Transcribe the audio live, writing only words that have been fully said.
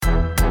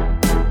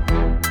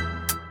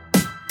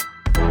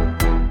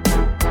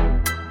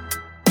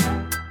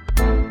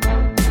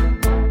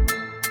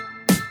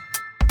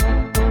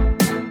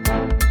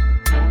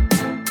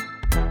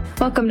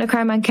Welcome to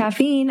Crime on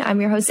Caffeine.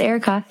 I'm your host,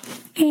 Erica.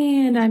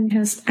 And I'm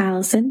your host,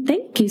 Allison.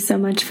 Thank you so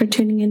much for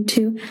tuning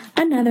into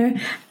another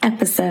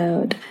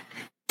episode.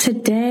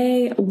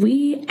 Today,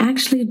 we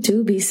actually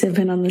do be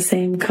sipping on the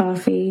same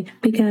coffee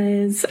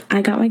because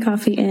I got my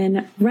coffee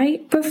in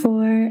right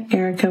before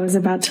Erica was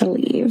about to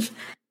leave.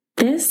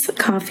 This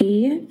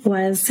coffee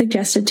was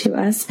suggested to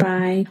us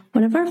by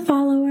one of our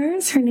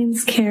followers. Her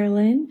name's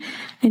Carolyn,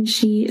 and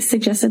she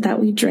suggested that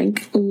we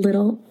drink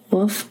Little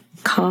Wolf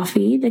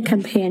coffee, the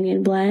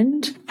companion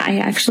blend. I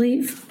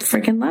actually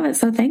freaking love it.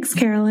 So thanks,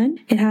 Carolyn.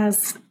 It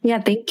has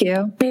thank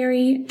you.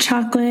 berry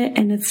chocolate,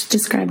 and it's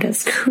described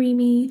as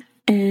creamy.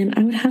 And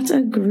I would have to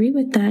agree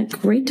with that.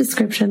 Great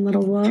description,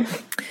 Little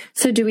Wolf.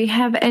 So do we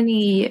have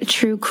any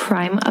true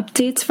crime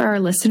updates for our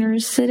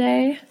listeners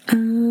today?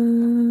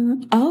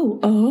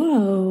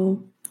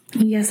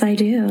 Yes, I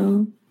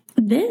do.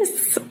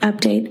 This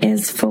update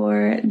is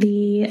for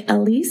the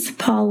Elise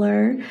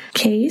Pauler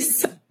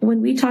case.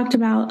 When we talked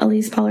about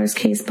Elise Pauler's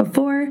case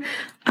before,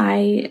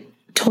 I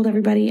told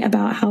everybody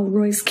about how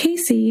Royce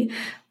Casey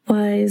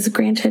was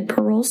granted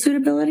parole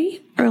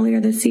suitability earlier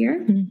this year.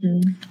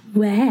 Mm-hmm.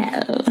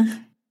 Well,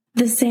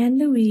 the San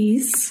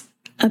Luis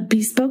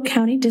Obispo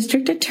County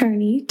District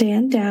Attorney,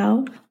 Dan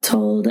Dow,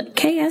 told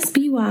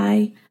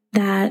KSBY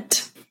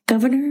that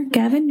Governor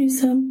Gavin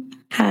Newsom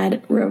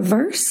had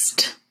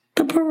reversed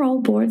the parole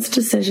board's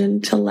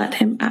decision to let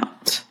him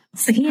out.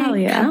 So he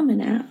ain't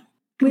coming out.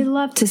 We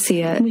love to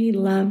see it. We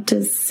love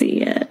to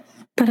see it.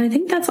 But I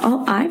think that's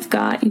all I've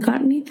got. You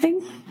got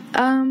anything?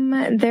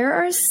 There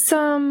are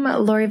some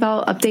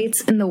Lorryville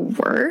updates in the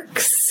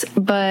works,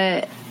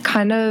 but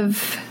kind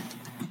of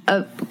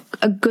a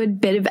good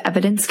bit of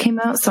evidence came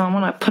out, so I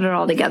want to put it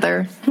all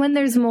together. When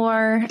there's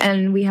more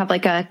and we have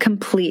like a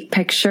complete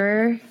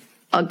picture,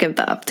 I'll give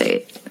the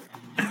update.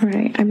 All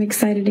right. I'm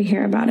excited to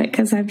hear about it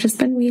because I've just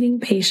been waiting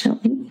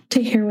patiently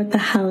to hear what the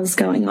hell is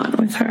going on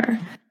with her.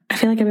 I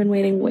feel like I've been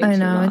waiting way too long. I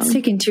know, it's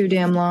taking too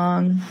damn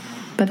long.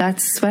 But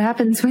that's what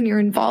happens when you're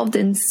involved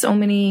in so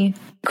many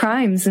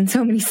crimes in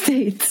so many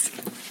states.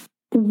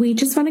 We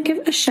just want to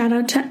give a shout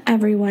out to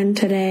everyone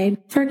today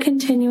for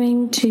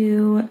continuing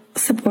to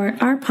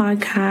support our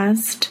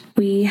podcast.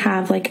 We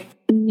have like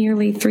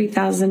nearly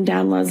 3,000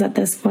 downloads at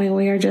this point.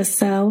 We are just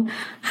so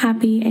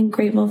happy and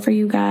grateful for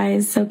you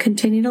guys. So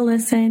continue to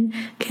listen,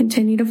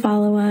 continue to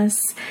follow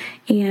us.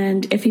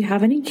 And if you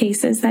have any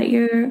cases that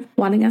you're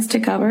wanting us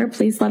to cover,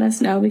 please let us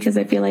know, because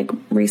I feel like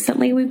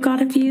recently we've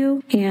got a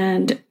few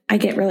and I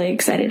get really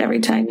excited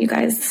every time you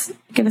guys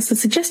give us a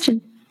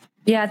suggestion.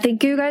 Yeah,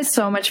 thank you guys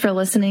so much for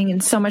listening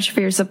and so much for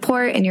your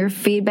support and your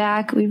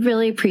feedback. We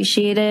really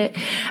appreciate it.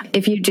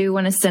 If you do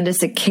want to send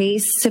us a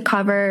case to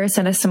cover,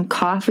 send us some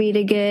coffee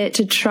to get,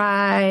 to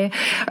try,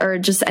 or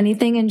just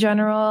anything in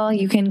general,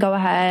 you can go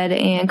ahead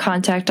and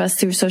contact us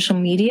through social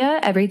media.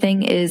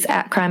 Everything is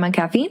at Crime on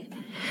Caffeine.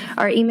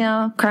 Our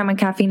email,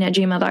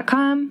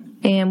 crimeoncaffeine@gmail.com,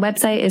 and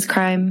website is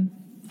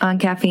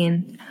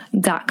crimeoncaffeine.com.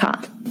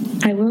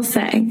 I will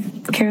say,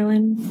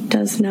 Carolyn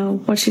does know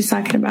what she's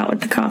talking about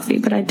with the coffee,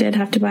 but I did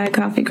have to buy a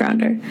coffee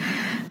grinder.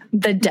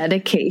 The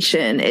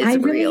dedication is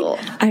real.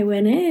 I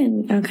went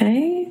in,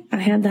 okay? I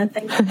had that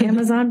thing from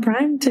Amazon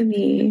Prime to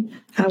me.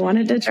 I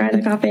wanted to try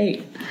the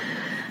coffee.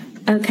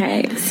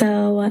 Okay,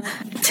 so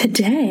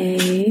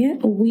today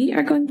we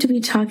are going to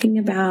be talking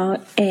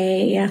about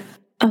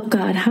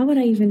how would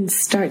I even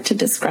start to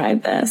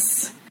describe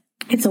this?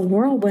 It's a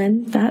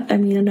whirlwind,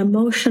 an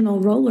emotional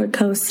roller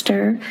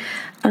coaster.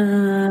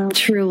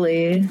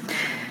 Truly.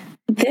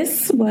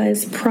 This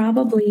was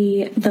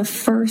probably the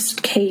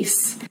first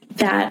case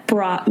that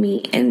brought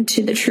me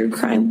into the true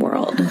crime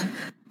world.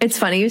 It's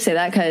funny you say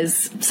that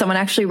because someone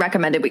actually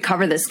recommended we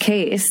cover this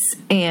case,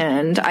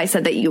 and I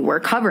said that you were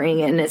covering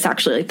it, and it's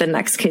actually like the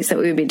next case that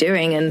we would be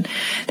doing, and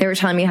they were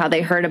telling me how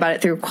they heard about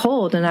it through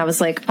Cold, and I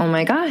was like, oh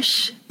my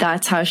gosh,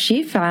 that's how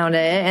she found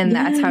it, and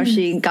that's how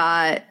she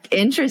got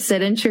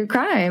interested in true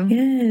crime.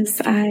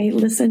 Yes, I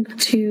listened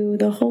to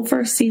the whole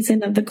first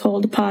season of the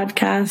Cold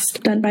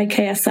podcast done by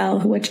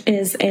KSL, which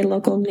is a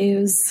local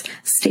news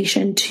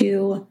station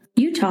to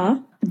Utah.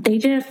 They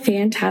did a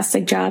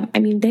fantastic job. I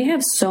mean, they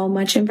have so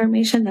much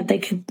information that they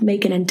could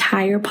make an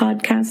entire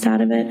podcast out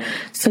of it.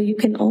 So you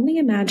can only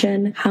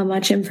imagine how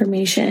much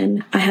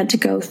information I had to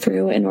go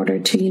through in order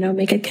to,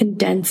 make a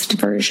condensed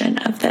version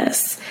of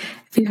this.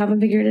 If you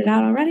haven't figured it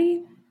out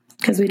already,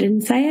 because we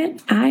didn't say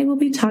it, I will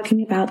be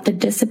talking about the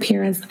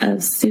disappearance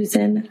of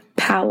Susan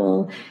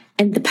Powell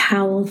and the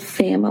Powell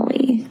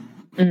family.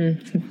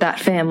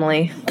 That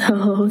family.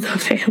 Oh, the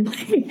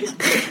family.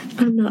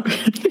 I'm not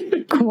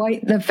ready.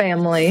 Quite the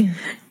family.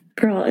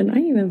 Girl, and I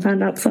even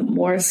found out some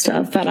more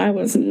stuff that I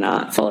was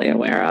not fully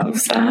aware of.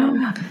 So,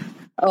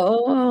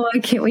 oh, I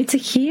can't wait to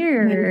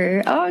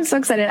hear. Oh, I'm so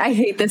excited. I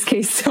hate this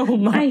case so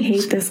much. I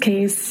hate this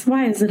case.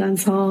 Why is it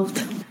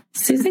unsolved?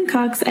 Susan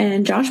Cox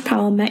and Josh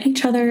Powell met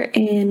each other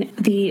in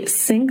the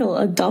single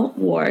adult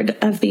ward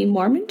of the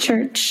Mormon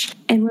Church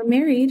and were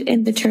married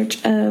in the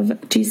Church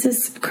of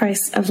Jesus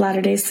Christ of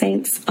Latter-day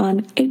Saints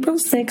on April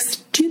 6,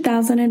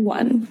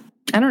 2001.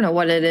 I don't know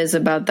what it is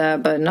about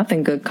that, but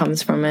nothing good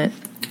comes from it.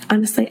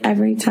 Honestly,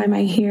 every time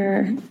I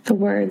hear the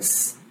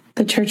words,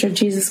 the Church of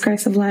Jesus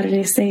Christ of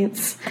Latter-day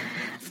Saints,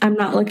 I'm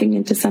not looking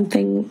into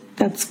something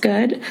that's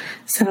good.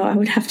 So I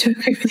would have to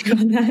agree with you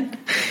on that.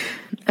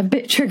 A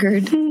bit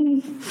triggered.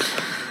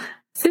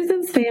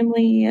 Susan's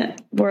family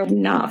were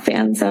not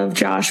fans of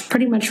Josh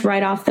pretty much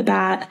right off the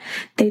bat.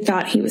 They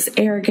thought he was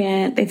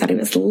arrogant. They thought he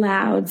was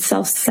loud,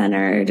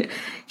 self-centered.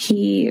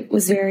 He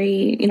was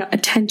very,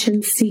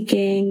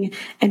 attention-seeking.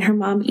 And her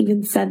mom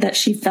even said that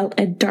she felt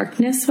a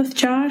darkness with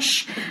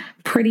Josh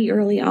pretty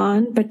early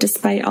on. But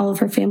despite all of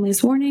her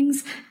family's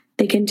warnings,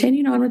 they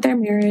continued on with their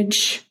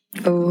marriage.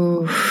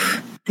 Oh,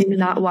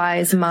 not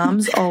wise.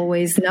 Moms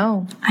always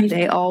know.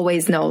 They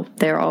always know.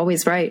 They're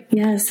always right.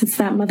 Yes, it's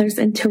that mother's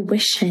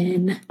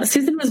intuition.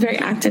 Susan was very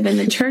active in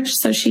the church,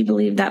 so she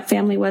believed that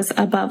family was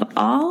above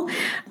all.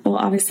 Well,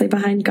 obviously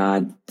behind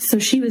God. So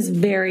she was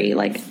very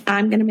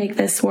I'm going to make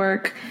this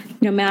work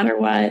no matter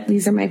what.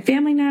 These are my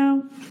family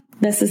now.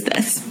 This is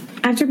this.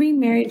 After being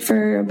married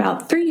for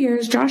about 3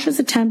 years, Josh's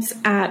attempts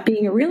at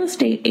being a real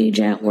estate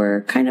agent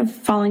were kind of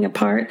falling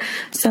apart.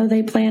 So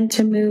they planned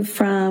to move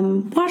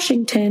from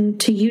Washington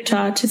to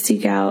Utah to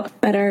seek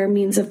out better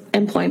means of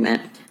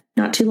employment.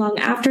 Not too long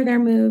after their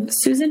move,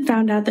 Susan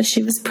found out that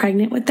she was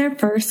pregnant with their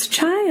first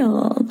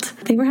child.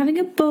 They were having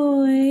a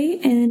boy,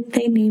 and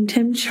they named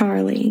him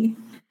Charlie.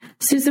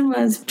 Susan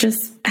was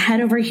just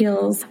head over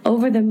heels,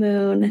 over the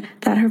moon,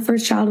 that her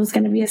first child was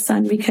going to be a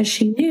son because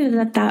she knew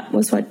that that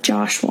was what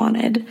Josh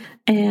wanted.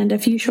 And a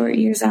few short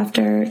years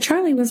after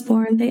Charlie was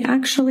born, they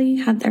actually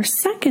had their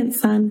second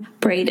son,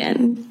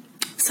 Braden.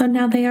 So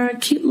now they are a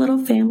cute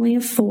little family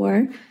of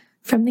 4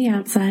 from the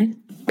outside.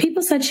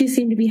 People said she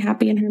seemed to be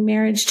happy in her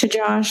marriage to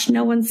Josh.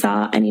 No one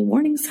saw any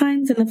warning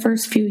signs in the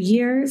first few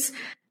years.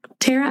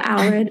 Tara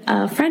Allred,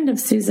 a friend of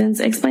Susan's,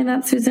 explained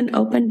that Susan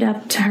opened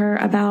up to her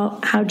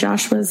about how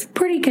Josh was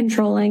pretty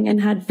controlling and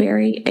had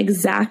very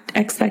exact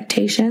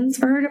expectations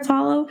for her to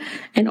follow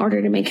in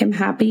order to make him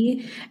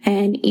happy.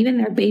 And even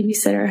their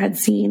babysitter had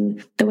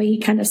seen the way he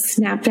kind of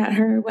snapped at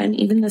her when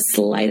even the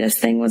slightest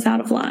thing was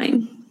out of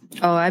line.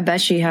 Oh, I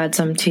bet she had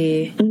some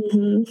tea.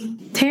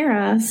 Mm-hmm.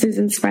 Tara,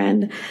 Susan's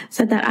friend,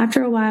 said that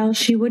after a while,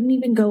 she wouldn't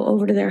even go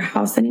over to their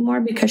house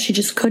anymore because she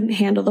just couldn't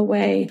handle the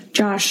way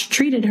Josh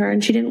treated her,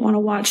 and she didn't want to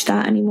watch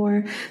that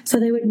anymore. So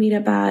they would meet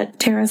up at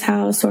Tara's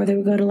house, or they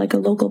would go to a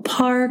local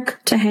park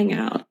to hang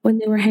out. When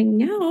they were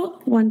hanging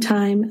out one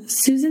time,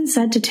 Susan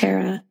said to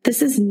Tara,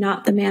 "This is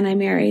not the man I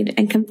married,"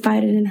 and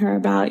confided in her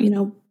about,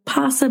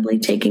 possibly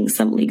taking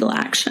some legal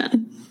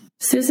action.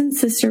 Susan's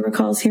sister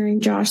recalls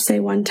hearing Josh say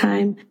one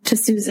time to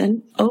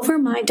Susan, "Over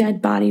my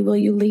dead body will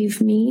you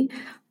leave me,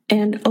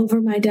 and over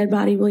my dead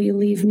body will you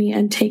leave me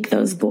and take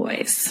those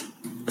boys."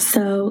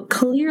 So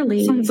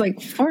clearly... Sounds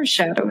like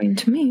foreshadowing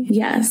to me.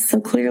 Yes, so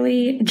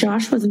clearly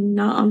Josh was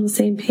not on the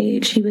same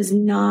page. He was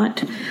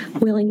not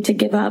willing to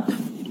give up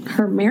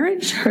her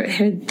marriage,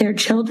 their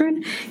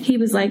children. He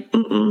was like,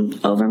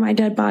 over my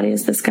dead body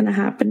is this going to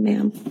happen,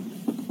 ma'am.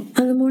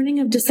 On the morning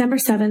of December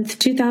 7th,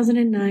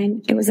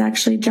 2009, it was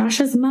actually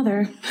Josh's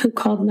mother who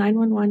called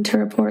 911 to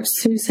report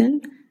Susan,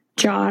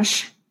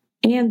 Josh,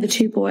 and the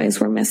 2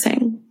 boys were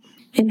missing.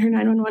 In her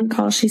 911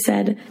 call, she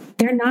said,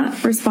 "They're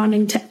not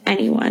responding to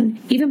anyone,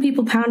 even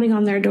people pounding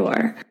on their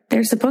door.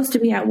 They're supposed to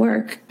be at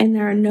work, and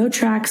there are no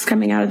tracks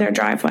coming out of their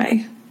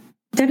driveway."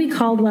 Debbie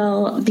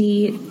Caldwell,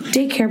 the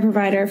daycare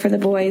provider for the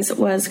boys,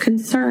 was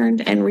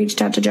concerned and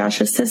reached out to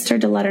Josh's sister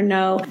to let her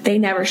know they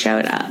never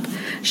showed up.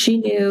 She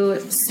knew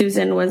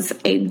Susan was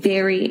a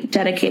very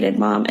dedicated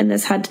mom, and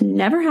this had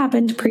never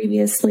happened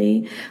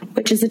previously,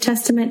 which is a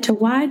testament to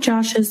why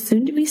Josh's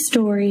soon-to-be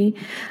story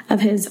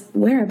of his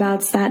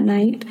whereabouts that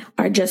night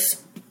are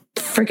just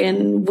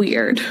friggin'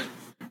 weird.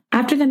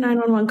 After the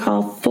 911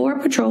 call, 4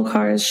 patrol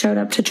cars showed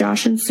up to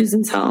Josh and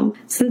Susan's home.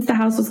 Since the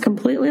house was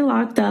completely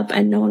locked up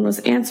and no one was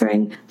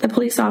answering, the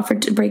police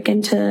offered to break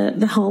into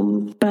the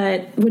home,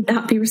 but would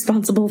not be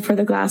responsible for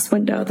the glass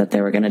window that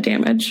they were going to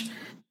damage.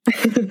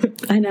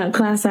 I know,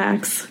 class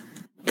acts.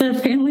 The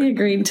family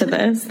agreed to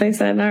this. They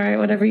said, all right,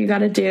 whatever you got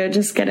to do,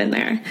 just get in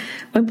there.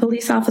 When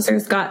police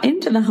officers got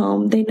into the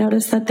home, they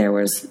noticed that there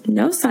was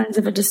no signs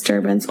of a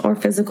disturbance or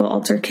physical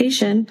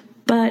altercation,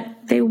 but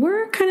they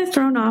were kind of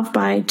thrown off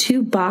by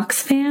 2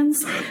 box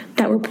fans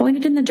that were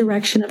pointed in the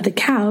direction of the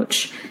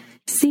couch,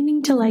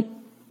 seeming to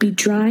be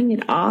drying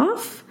it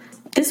off.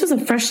 This was a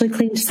freshly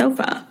cleaned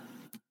sofa.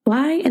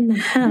 Why in the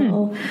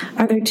hell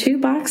are there 2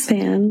 box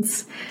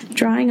fans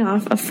drying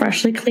off a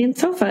freshly cleaned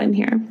sofa in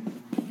here?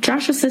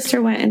 Josh's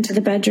sister went into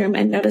the bedroom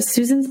and noticed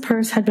Susan's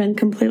purse had been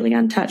completely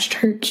untouched.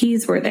 Her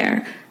keys were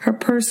there. Her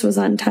purse was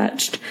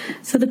untouched.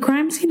 So the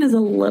crime scene is a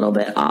little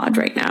bit odd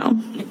right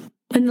now.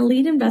 When the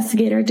lead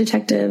investigator,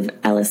 Detective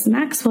Ellis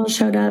Maxwell,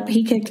 showed up,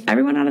 he kicked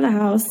everyone out of the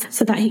house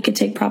so that he could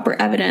take proper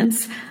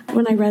evidence.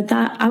 When I read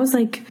that, I was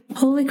like,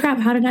 holy crap,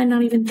 how did I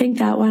not even think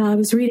that while I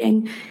was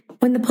reading?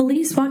 When the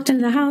police walked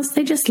into the house,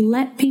 they just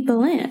let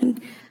people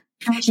in.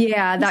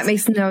 Yeah, that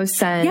makes no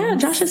sense. Yeah,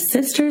 Josh's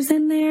sister's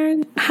in there.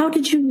 How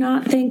did you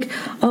not think,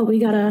 oh, we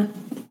gotta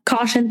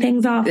caution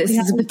things off. This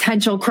is a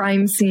potential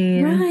crime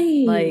scene.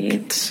 Right.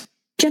 Like,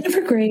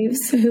 Jennifer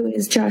Graves, who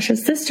is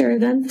Josh's sister,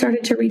 then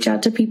started to reach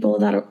out to people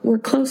that were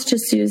close to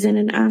Susan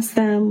and ask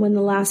them when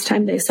the last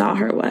time they saw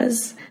her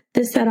was.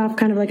 This set off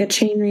kind of like a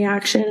chain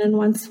reaction, and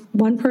once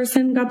one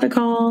person got the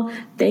call,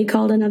 they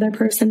called another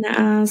person to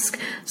ask.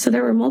 So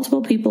there were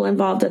multiple people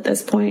involved at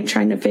this point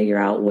trying to figure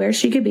out where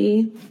she could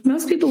be.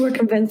 Most people were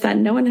convinced that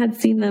no one had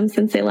seen them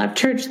since they left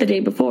church the day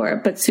before,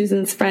 but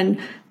Susan's friend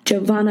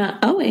Giovanna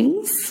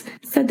Owings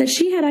said that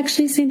she had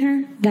actually seen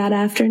her that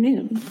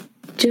afternoon.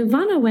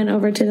 Giovanna went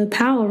over to the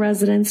Powell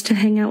residence to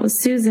hang out with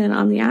Susan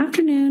on the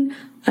afternoon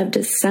of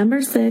December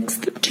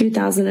 6th,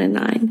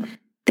 2009.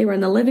 They were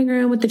in the living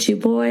room with the two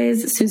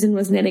boys. Susan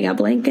was knitting a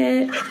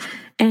blanket,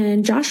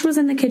 and Josh was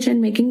in the kitchen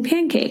making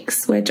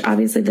pancakes, which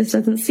obviously this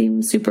doesn't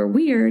seem super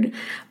weird,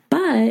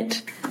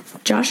 but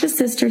Josh's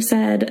sister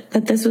said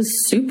that this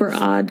was super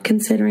odd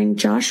considering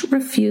Josh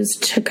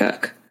refused to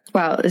cook.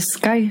 wow, this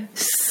guy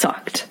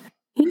sucked.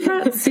 He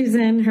brought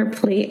Susan her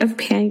plate of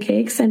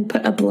pancakes and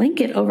put a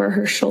blanket over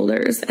her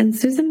shoulders. And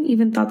Susan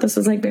even thought this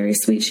was like very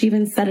sweet. She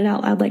even said it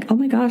out loud, like, oh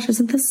my gosh,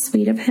 isn't this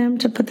sweet of him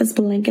to put this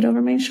blanket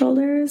over my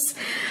shoulders?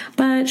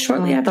 But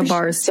shortly after... The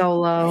bar is so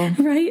low.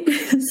 Right?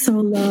 So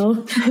low.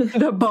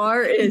 The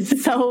bar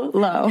is so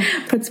low.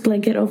 Puts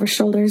blanket over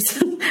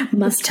shoulders.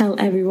 Must tell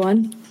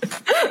everyone.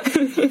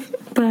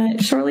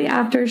 But shortly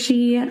after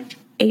she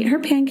ate her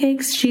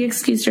pancakes, she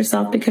excused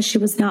herself because she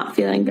was not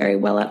feeling very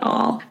well at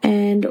all.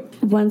 And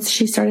once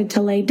she started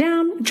to lay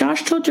down,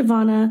 Josh told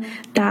Giovanna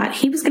that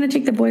he was going to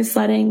take the boys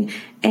sledding,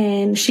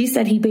 and she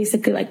said he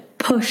basically like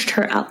pushed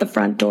her out the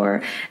front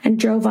door and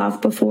drove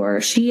off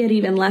before she had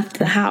even left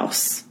the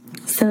house.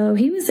 So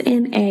he was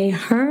in a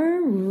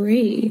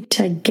hurry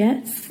to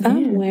get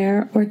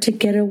somewhere or to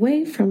get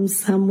away from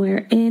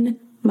somewhere, in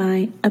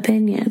my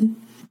opinion.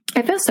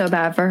 I feel so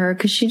bad for her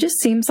because she just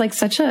seems like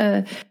such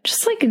a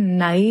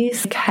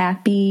nice,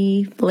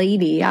 happy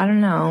lady. I don't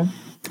know.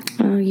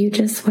 Oh, you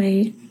just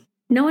wait.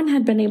 No one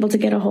had been able to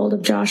get a hold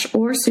of Josh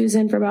or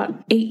Susan for about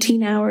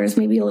 18 hours,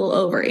 maybe a little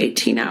over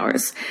 18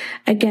 hours.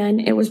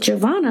 Again, it was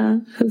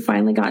Giovanna who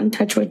finally got in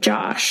touch with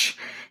Josh.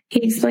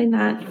 He explained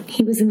that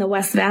he was in the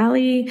West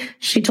Valley.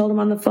 She told him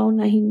on the phone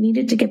that he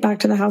needed to get back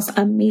to the house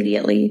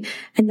immediately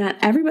and that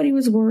everybody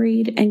was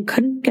worried and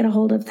couldn't get a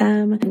hold of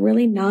them.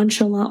 Really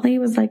nonchalantly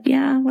was like,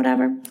 yeah,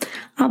 whatever.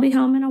 I'll be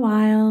home in a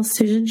while.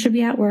 Susan should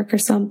be at work or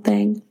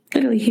something.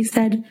 Literally, he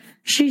said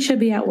she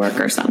should be at work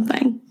or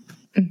something.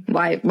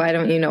 Why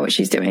don't you know what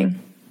she's doing?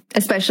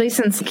 Especially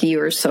since you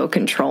are so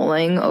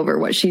controlling over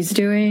what she's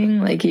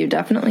doing. Like, you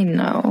definitely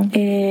know.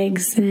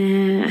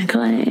 Exactly.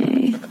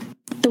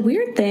 The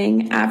weird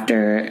thing,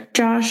 after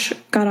Josh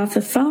got off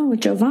the phone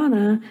with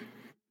Giovanna,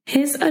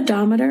 his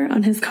odometer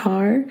on his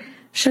car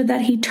showed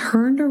that he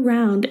turned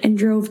around and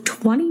drove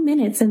 20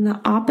 minutes in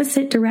the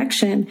opposite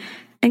direction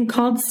and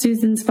called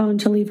Susan's phone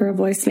to leave her a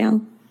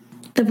voicemail.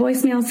 The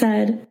voicemail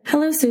said,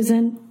 "Hello,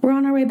 Susan. We're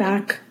on our way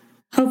back.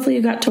 Hopefully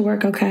you got to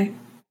work okay."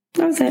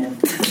 That was it.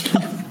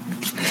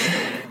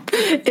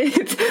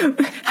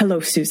 Hello,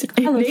 Susan.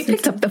 Hello, Nate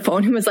picked up the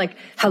phone and was like,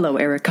 "Hello,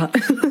 Erica."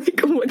 Like,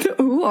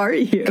 who are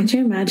you? Could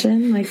you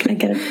imagine? Like, I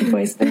get a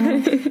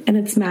voicemail and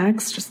it's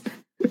Max. Just,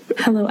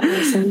 "Hello,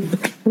 Allison.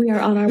 We are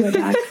on our way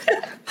back.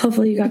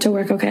 Hopefully you got to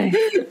work okay."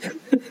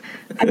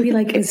 I'd be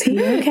like, "Is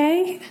he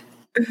okay?"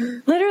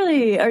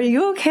 Literally, are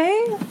you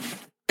okay?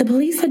 The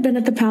police had been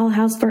at the Powell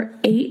house for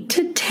 8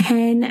 to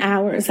 10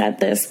 hours at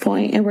this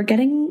point and were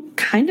getting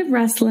kind of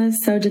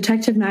restless. So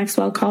Detective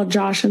Maxwell called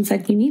Josh and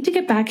said, "You need to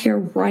get back here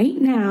right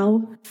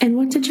now." And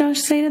what did Josh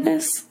say to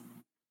this?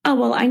 "Oh,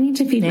 well, I need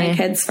to feed my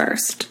kids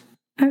first."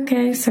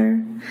 "Okay,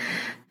 sir."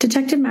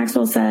 Detective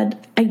Maxwell said,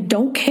 "I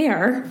don't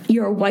care.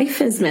 Your wife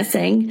is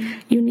missing.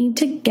 You need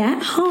to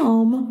get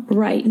home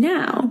right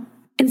now."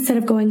 Instead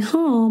of going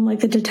home like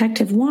the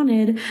detective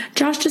wanted,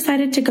 Josh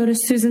decided to go to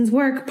Susan's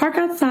work, park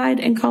outside,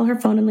 and call her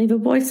phone and leave a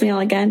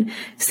voicemail again,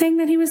 saying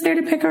that he was there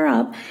to pick her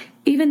up,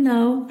 even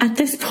though at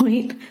this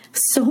point,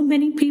 so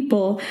many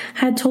people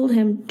had told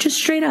him just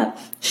straight up,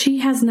 she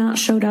has not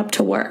showed up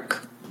to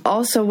work.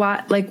 Also,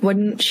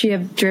 wouldn't she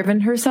have driven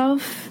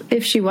herself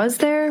if she was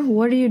there?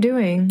 What are you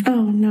doing?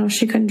 Oh, no,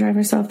 she couldn't drive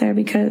herself there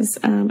because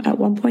at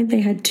one point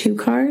they had 2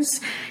 cars.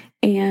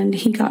 And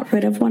he got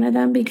rid of one of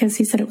them because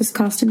he said it was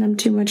costing them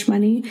too much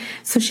money.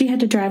 So she had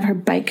to drive her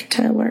bike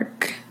to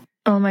work.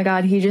 Oh my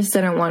God, he just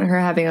didn't want her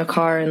having a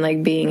car and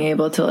like being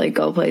able to like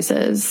go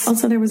places.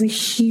 Also, there was a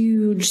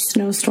huge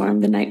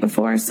snowstorm the night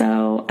before.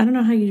 So I don't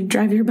know how you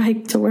drive your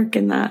bike to work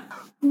in that.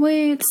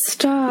 Wait,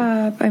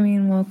 stop. I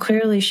mean, well,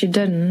 clearly she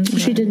didn't.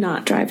 She did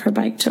not drive her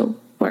bike to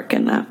work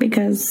in that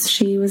because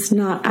she was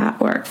not at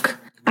work.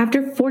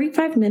 After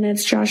 45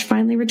 minutes, Josh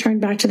finally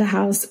returned back to the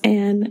house,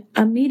 and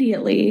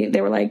immediately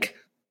they were like,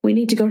 "We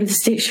need to go to the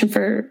station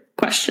for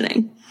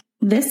questioning."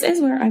 This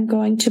is where I'm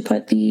going to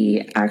put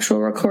the actual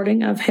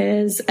recording of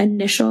his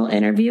initial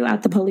interview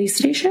at the police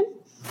station.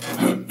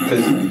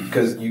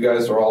 Because you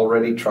guys are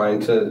already trying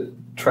to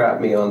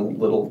trap me on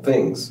little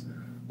things.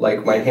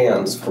 Like my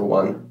hands, for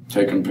one.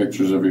 Taking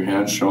pictures of your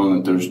hands showing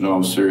that there's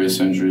no serious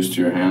injuries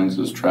to your hands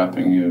is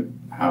trapping you.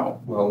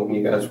 How? Well, when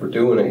you guys were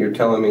doing it, you're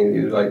telling me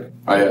you like...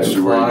 I asked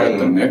you where you got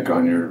the nick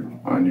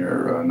on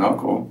your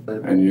knuckle,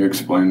 and you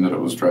explained that it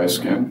was dry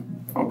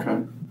skin. Okay.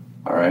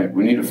 All right.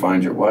 We need to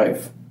find your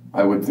wife.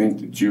 I would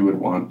think that you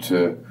would want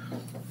to,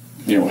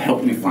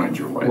 help me find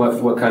your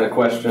wife. What kind of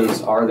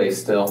questions are they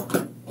still?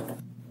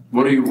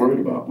 What are you worried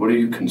about? What are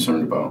you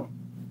concerned about?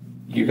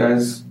 You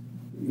guys,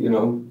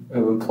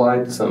 have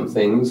implied some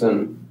things,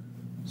 and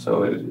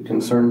so it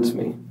concerns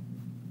me.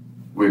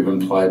 We've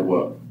implied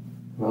what?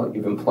 Well,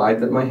 you've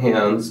implied that my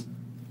hands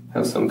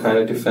have some kind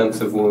of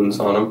defensive wounds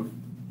on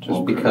them,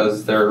 just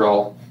because they're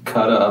all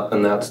cut up,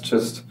 and it's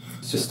just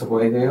the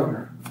way they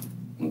are.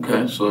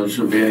 Okay, so there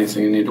shouldn't be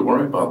anything you need to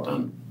worry about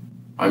then.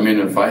 I mean,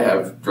 if I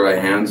have dry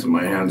hands and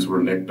my hands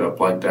were nicked up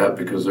like that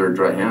because they're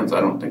dry hands,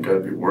 I don't think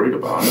I'd be worried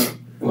about it.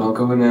 Well,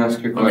 go ahead and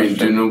ask your question.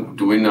 I mean,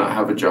 do we not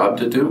have a job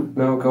to do?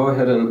 No, go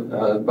ahead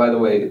and, by the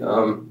way,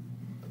 go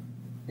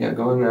ahead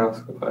and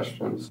ask the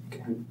questions.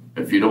 Okay.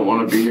 If you don't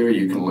want to be here,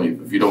 you can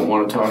leave. If you don't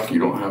want to talk, you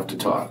don't have to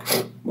talk.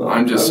 Well,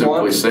 I'm just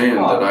simply saying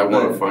that I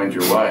want to find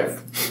your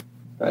wife.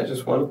 I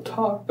just want to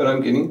talk, but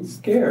I'm getting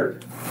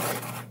scared.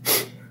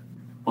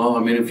 Well,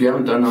 I mean, if you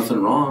haven't done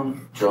nothing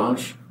wrong,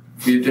 Josh,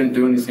 if you didn't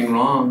do anything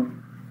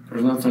wrong,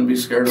 there's nothing to be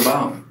scared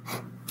about.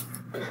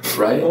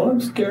 Right? Well, I'm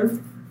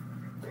scared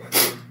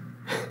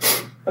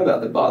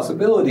about the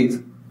possibilities.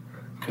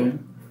 Okay.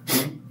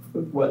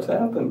 Of what's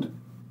happened.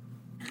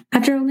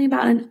 After only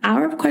about an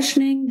hour of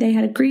questioning, they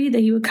had agreed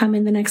that he would come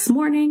in the next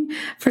morning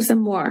for some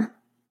more.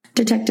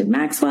 Detective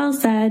Maxwell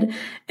said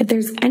if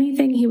there's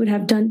anything he would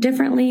have done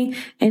differently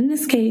in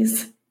this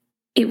case,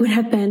 it would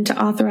have been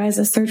to authorize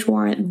a search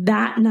warrant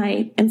that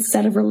night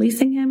instead of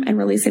releasing him and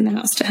releasing the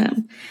house to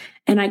him.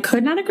 And I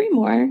could not agree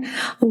more.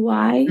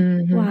 Why,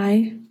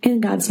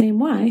 in God's name,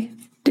 why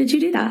did you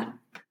do that?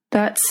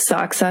 That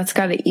sucks. That's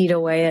got to eat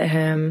away at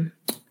him.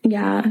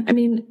 Yeah. I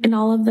mean, in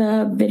all of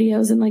the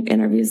videos and like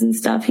interviews and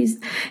stuff,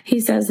 he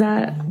says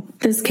that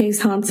this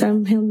case haunts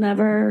him. He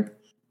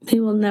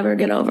will never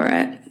get over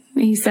it.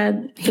 He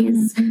said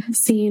he's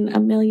seen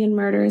 1 million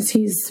murders.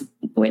 He's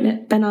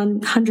been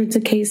on hundreds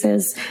of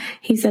cases.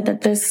 He said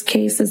that this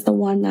case is the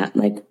one that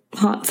like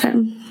haunts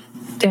him.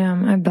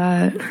 Damn, I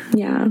bet.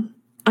 Yeah.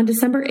 On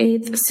December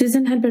 8th,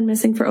 Susan had been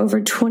missing for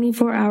over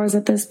 24 hours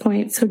at this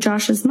point, so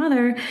Josh's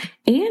mother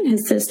and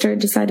his sister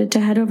decided to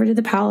head over to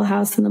the Powell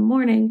house in the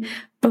morning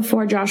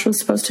before Josh was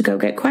supposed to go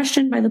get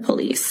questioned by the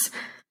police.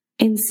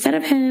 Instead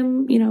of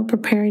him,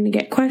 preparing to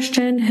get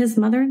questioned, his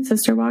mother and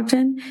sister walked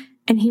in,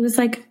 and he was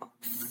like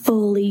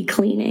fully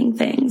cleaning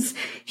things.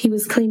 He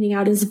was cleaning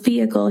out his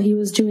vehicle. He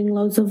was doing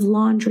loads of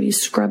laundry,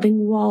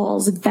 scrubbing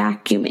walls,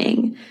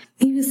 vacuuming.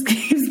 He was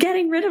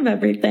getting rid of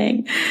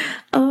everything.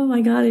 Oh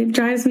my God, it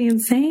drives me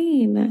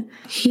insane.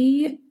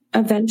 He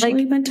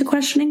eventually went to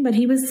questioning, but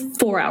he was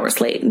 4 hours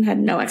late and had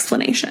no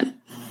explanation.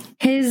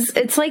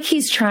 It's like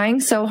he's trying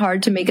so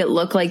hard to make it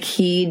look like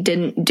he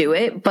didn't do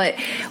it, but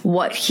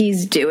what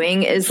he's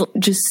doing is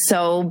just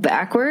so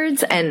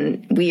backwards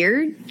and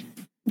weird.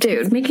 Dude.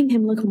 It's making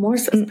him look more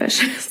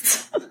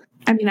suspicious.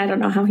 I mean, I don't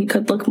know how he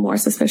could look more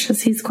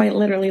suspicious. He's quite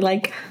literally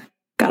like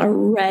got a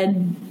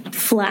red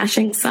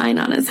flashing sign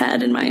on his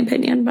head, in my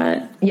opinion.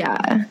 But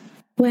yeah.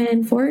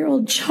 When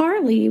 4-year-old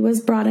Charlie was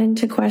brought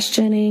into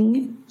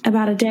questioning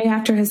about a day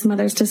after his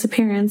mother's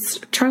disappearance,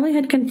 Charlie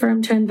had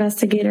confirmed to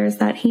investigators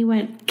that he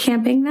went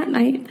camping that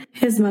night.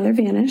 His mother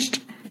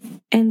vanished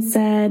and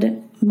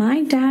said,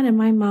 "My dad and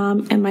my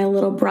mom and my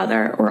little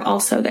brother were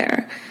also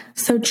there."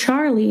 So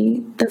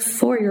Charlie, the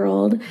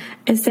 4-year-old,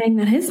 is saying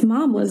that his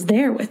mom was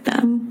there with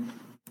them,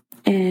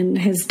 and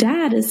his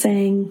dad is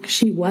saying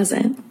she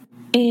wasn't.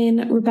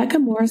 In Rebecca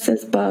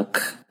Morris's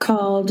book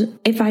called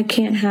If I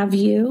Can't Have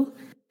You,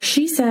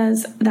 she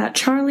says that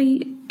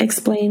Charlie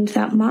explained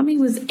that mommy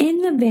was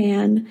in the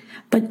van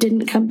but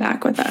didn't come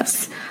back with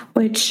us,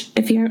 which,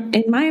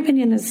 in my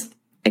opinion, is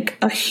like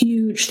a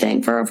huge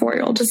thing for a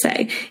 4-year-old to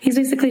say. He's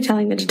basically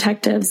telling the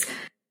detectives,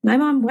 my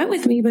mom went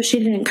with me, but she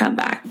didn't come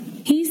back.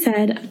 He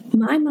said,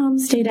 my mom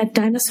stayed at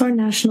Dinosaur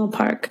National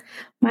Park.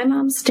 My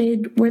mom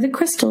stayed where the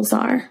crystals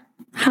are.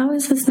 How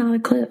is this not a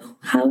clue?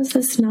 How is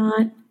this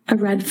not a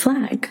red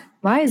flag?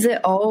 Why is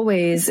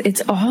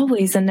it's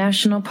always a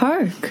national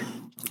park?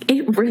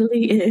 It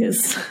really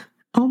is.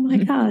 Oh my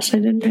gosh, I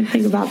didn't even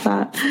think about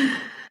that.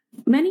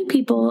 Many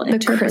people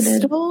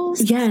interpreted... The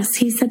crystals? Yes,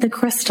 he said the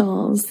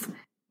crystals.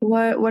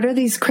 What are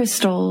these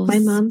crystals? My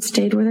mom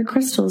stayed where the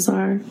crystals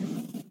are.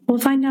 We'll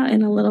find out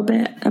in a little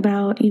bit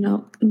about,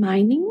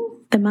 mining,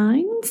 the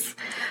mines.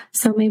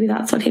 So maybe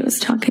that's what he was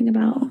talking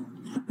about.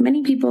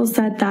 Many people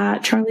said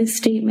that Charlie's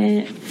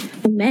statement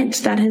meant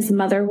that his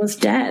mother was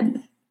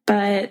dead.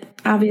 But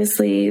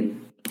obviously,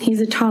 he's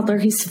a toddler,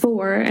 he's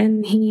 4,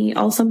 and he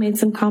also made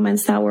some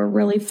comments that were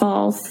really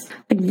false,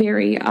 like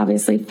very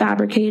obviously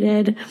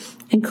fabricated,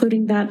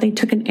 including that they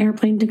took an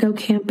airplane to go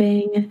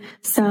camping.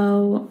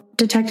 So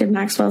Detective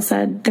Maxwell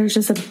said there's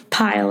just a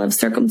pile of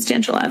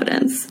circumstantial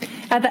evidence.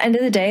 At the end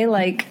of the day,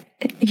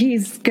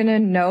 he's going to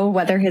know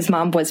whether his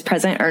mom was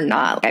present or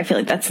not. I feel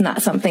like that's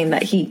not something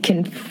that he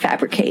can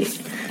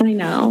fabricate. I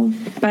know.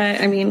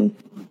 But, I mean,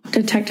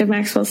 Detective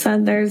Maxwell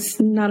said there's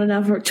not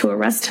enough to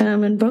arrest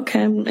him and book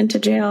him into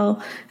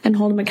jail and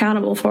hold him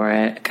accountable for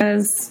it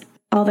because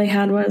all they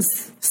had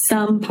was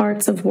some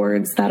parts of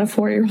words that a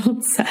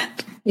 4-year-old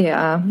said.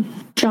 Yeah.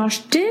 Josh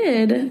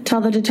did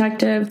tell the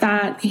detective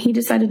that he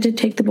decided to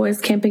take the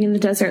boys camping in the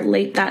desert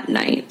late that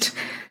night,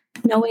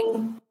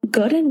 knowing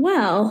good and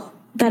well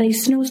that a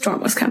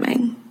snowstorm was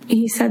coming.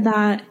 He said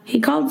that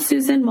he called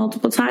Susan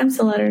multiple times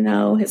to let her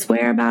know his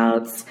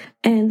whereabouts.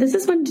 And this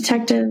is when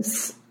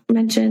detectives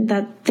mentioned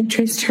that they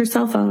traced her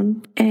cell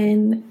phone.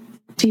 And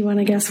do you want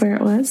to guess where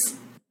it was?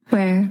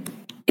 Where?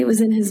 It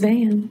was in his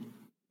van.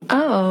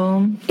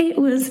 Oh. It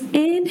was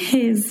in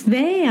his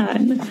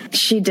van.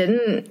 She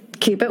didn't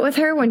keep it with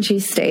her when she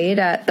stayed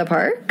at the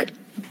park?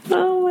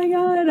 Oh my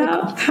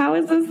God. How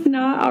is this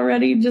not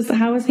already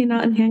how is he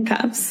not in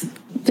handcuffs?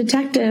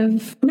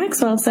 Detective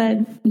Maxwell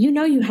said, you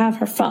know you have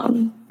her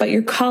phone, but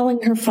you're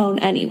calling her phone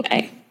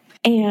anyway.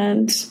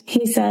 And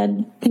he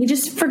said he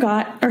just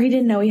forgot or he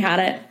didn't know he had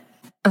it.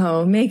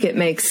 Oh, make it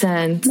make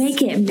sense.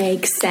 Make it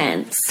make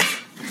sense.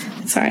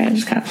 Sorry, I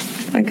got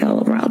a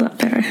little riled up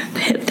there.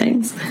 Hit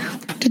things.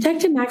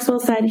 Detective Maxwell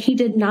said he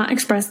did not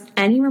express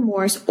any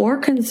remorse or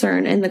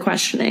concern in the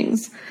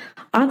questionings.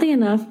 Oddly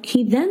enough,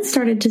 he then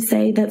started to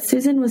say that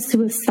Susan was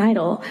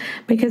suicidal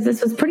because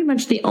this was pretty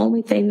much the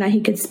only thing that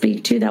he could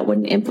speak to that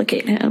wouldn't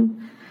implicate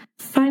him.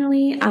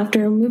 Finally,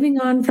 after moving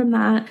on from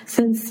that,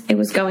 since it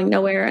was going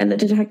nowhere and the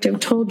detective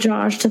told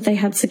Josh that they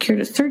had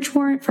secured a search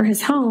warrant for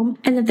his home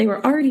and that they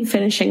were already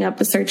finishing up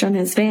the search on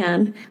his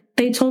van,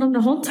 they told him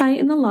to hold tight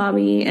in the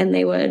lobby and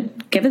they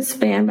would give his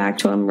van back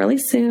to him really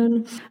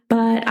soon.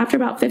 But after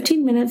about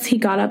 15 minutes, he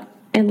got up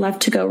and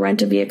left to go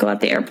rent a vehicle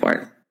at the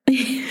airport.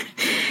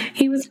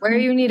 He was where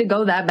you need to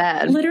go that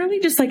bad. Literally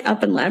just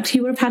up and left.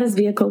 He would have had his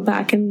vehicle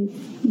back in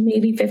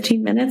maybe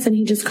 15 minutes and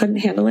he just couldn't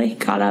handle it. He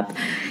got up,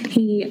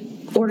 he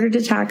ordered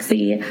a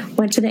taxi,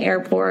 went to the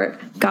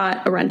airport,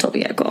 got a rental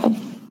vehicle.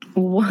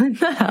 What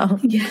the hell?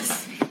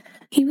 Yes.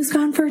 He was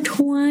gone for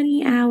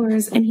 20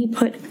 hours and he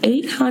put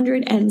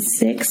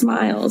 806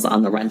 miles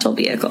on the rental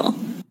vehicle.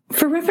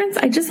 For reference,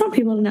 I just want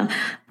people to know,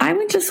 I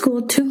went to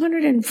school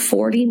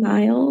 240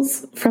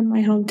 miles from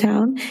my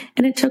hometown,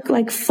 and it took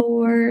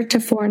 4 to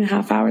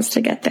 4.5 hours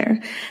to get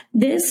there.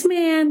 This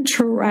man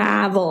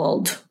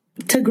traveled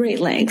to great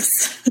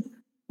lengths.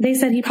 They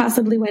said he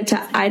possibly went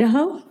to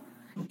Idaho.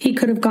 He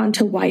could have gone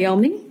to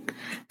Wyoming,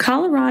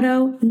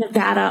 Colorado,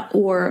 Nevada,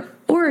 or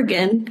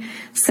Oregon,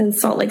 since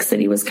Salt Lake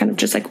City was kind of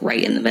just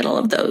right in the middle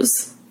of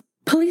those.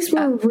 Police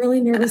were really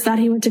nervous that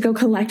he went to go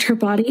collect her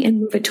body and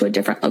move it to a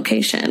different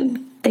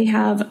location. They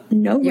have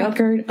no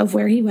record of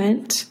where he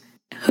went,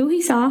 who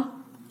he saw,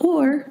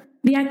 or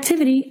the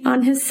activity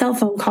on his cell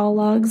phone call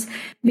logs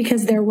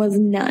because there was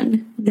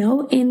none.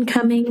 No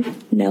incoming,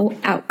 no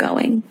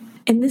outgoing.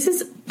 And this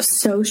is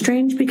so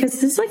strange because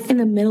this is in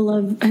the middle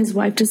of his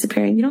wife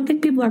disappearing. You don't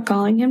think people are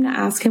calling him to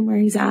ask him where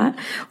he's at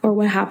or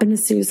what happened to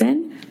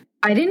Susan?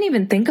 I didn't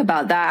even think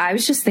about that. I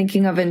was just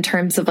thinking of in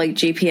terms of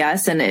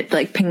GPS and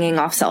it pinging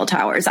off cell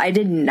towers. I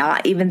did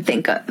not even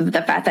think of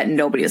the fact that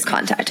nobody was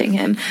contacting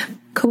him.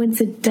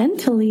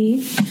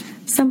 Coincidentally,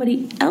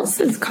 somebody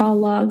else's call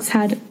logs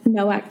had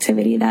no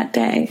activity that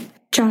day.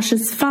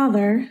 Josh's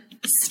father,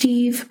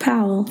 Steve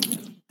Powell.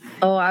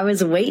 Oh, I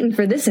was waiting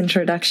for this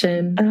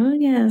introduction. Oh,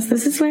 yes.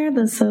 This is where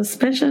the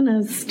suspicion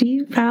of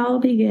Steve Powell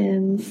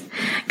begins.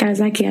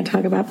 Guys, I can't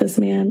talk about this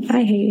man.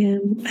 I hate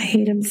him. I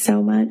hate him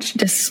so much.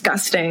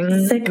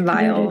 Disgusting. Sick,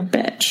 vile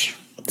bitch.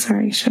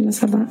 Sorry, shouldn't have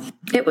said that.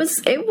 It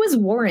was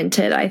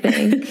warranted, I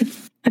think.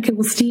 Okay,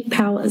 well, Steve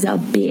Powell is a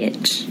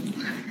bitch.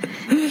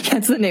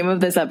 That's the name of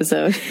this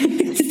episode.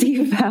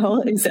 Steve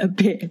Powell is a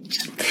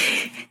bitch.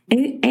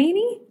 Ain't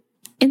he?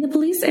 In the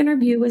police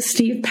interview with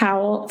Steve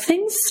Powell,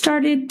 things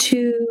started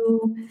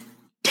to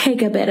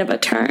take a bit of a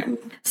turn.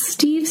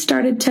 Steve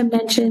started to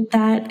mention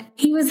that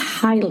he was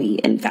highly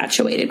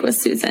infatuated with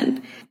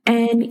Susan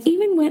and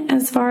even went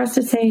as far as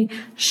to say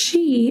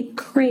she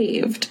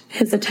craved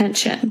his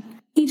attention.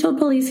 He told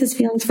police his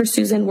feelings for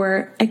Susan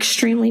were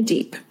extremely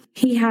deep.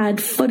 He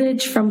had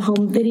footage from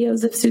home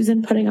videos of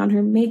Susan putting on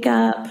her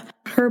makeup,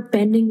 her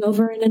bending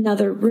over in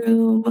another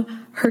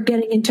room, her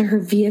getting into her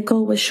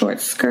vehicle with short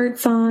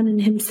skirts on,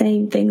 and him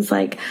saying things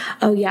like,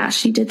 oh yeah,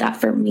 she did that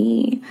for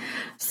me.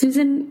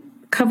 Susan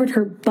covered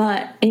her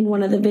butt in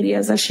one of the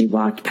videos as she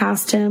walked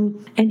past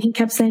him, and he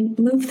kept saying,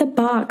 move the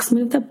box,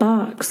 move the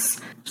box.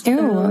 Ew.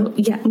 So,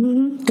 yeah,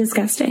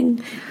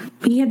 disgusting.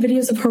 He had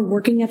videos of her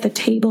working at the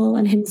table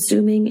and him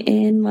zooming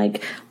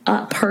in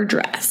up her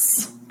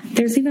dress.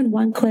 There's even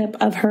one clip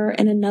of her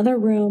in another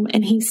room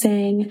and he's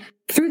saying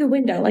through the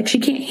window, she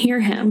can't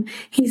hear him.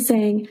 He's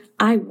saying,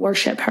 I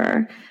worship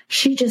her.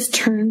 She just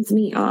turns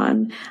me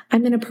on.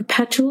 I'm in a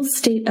perpetual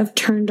state of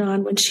turned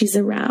on when she's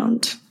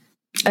around.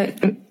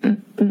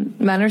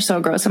 Men are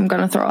so gross. I'm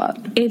going to throw up.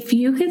 If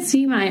you could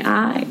see my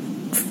eyes,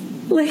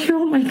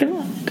 oh my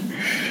God.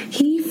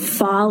 He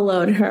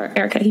followed her,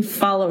 Erica, he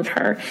followed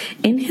her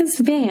in his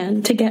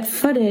van to get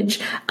footage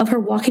of her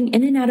walking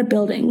in and out of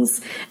buildings.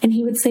 And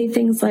he would say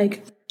things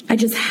like, I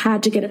just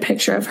had to get a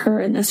picture of her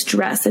in this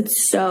dress.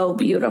 It's so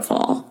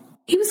beautiful.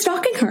 He was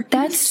stalking her.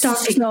 That's so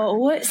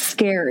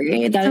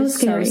scary. That is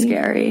so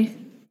scary.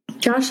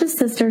 Josh's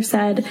sister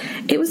said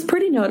it was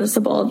pretty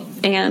noticeable,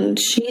 and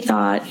she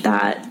thought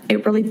that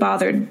it really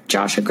bothered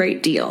Josh a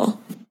great deal.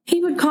 He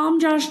would calm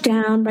Josh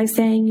down by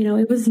saying,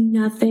 it was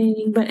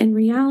nothing, but in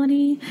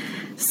reality,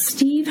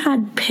 Steve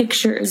had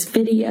pictures,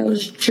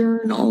 videos,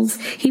 journals.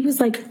 He was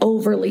like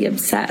overly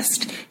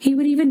obsessed. He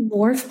would even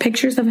morph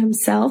pictures of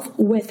himself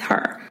with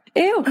her.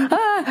 Ew.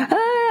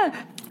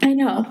 I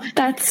know.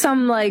 That's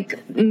some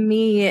like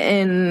me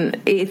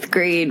in 8th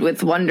grade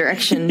with One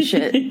Direction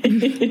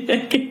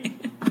shit.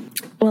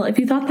 Well, if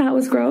you thought that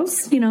was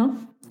gross,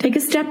 take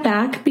a step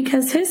back,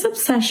 because his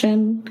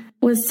obsession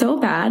was so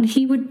bad,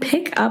 he would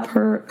pick up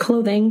her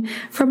clothing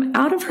from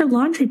out of her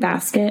laundry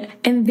basket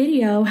and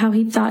video how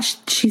he thought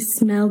she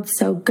smelled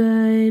so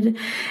good.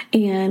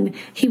 And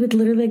he would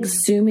literally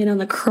zoom in on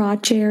the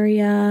crotch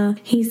area.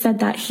 He said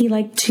that he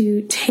liked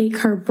to take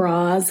her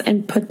bras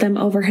and put them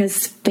over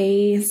his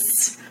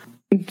face.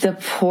 The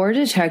poor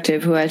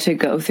detective who had to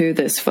go through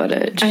this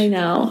footage. I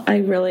know.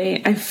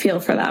 I feel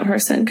for that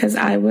person, because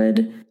I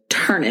would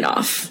turn it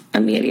off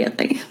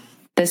immediately.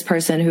 This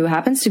person, who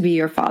happens to be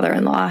your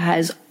father-in-law,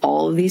 has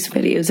all of these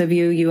videos of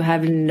you. You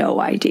have no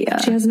idea.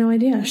 She has no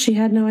idea. She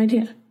had no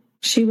idea.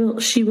 She will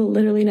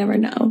literally never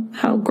know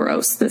how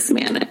gross this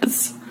man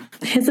is.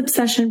 His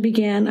obsession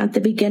began at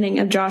the beginning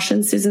of Josh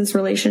and Susan's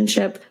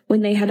relationship,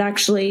 when they had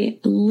actually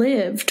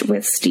lived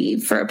with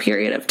Steve for a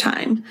period of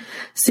time.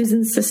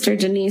 Susan's sister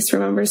Denise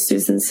remembers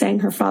Susan saying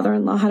her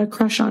father-in-law had a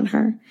crush on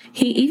her.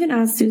 He even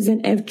asked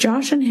Susan if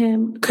Josh and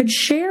him could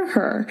share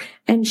her,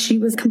 and she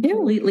was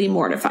completely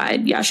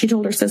mortified. Yeah, she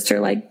told her sister,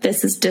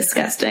 this is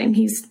disgusting.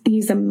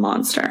 He's a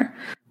monster.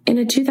 In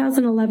a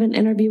 2011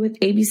 interview with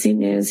ABC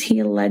News, he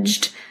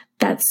alleged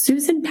that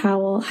Susan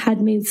Powell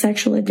had made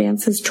sexual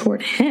advances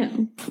toward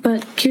him.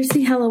 But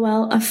Kirsty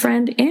Hallowell, a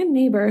friend and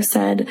neighbor,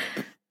 said,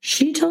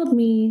 she told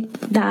me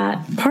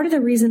that part of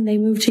the reason they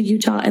moved to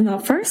Utah in the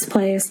first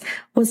place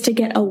was to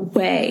get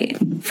away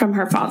from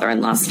her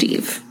father-in-law,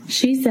 Steve.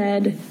 She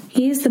said,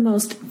 he is the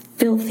most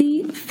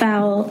filthy,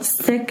 foul,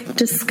 sick,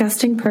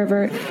 disgusting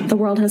pervert the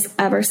world has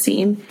ever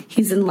seen.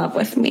 He's in love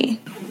with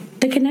me.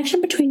 The connection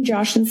between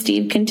Josh and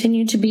Steve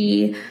continued to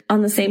be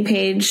on the same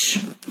page.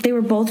 They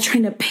were both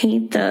trying to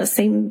paint the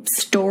same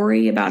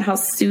story about how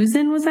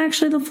Susan was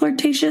actually the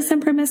flirtatious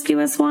and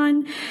promiscuous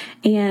one,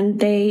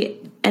 and they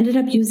ended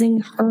up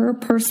using her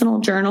personal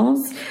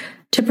journals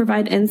to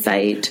provide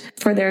insight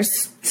for their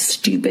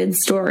stupid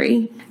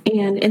story.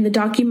 And in the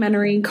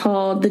documentary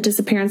called The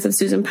Disappearance of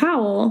Susan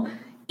Powell,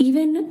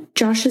 even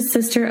Josh's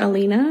sister,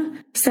 Alina,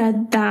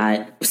 said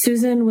that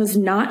Susan was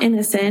not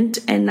innocent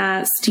and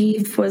that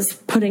Steve was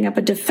putting up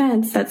a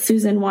defense that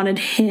Susan wanted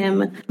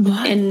him.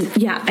 What? And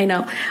yeah, I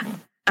know.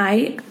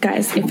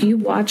 Guys, if you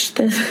watch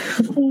this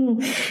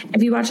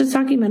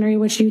documentary,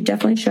 which you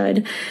definitely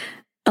should,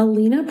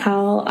 Alina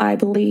Powell, I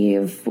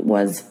believe,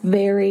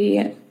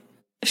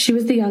 she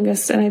was the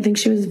youngest, and I think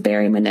she was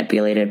very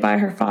manipulated by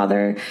her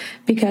father,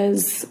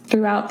 because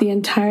throughout the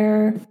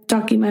entire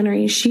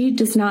documentary, she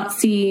does not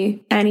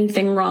see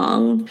anything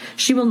wrong.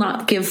 She will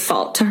not give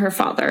fault to her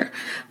father,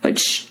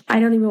 which I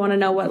don't even want to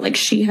know what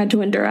she had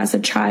to endure as a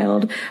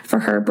child for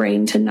her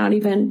brain to not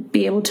even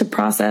be able to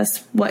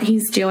process what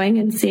he's doing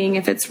and seeing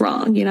if it's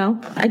wrong,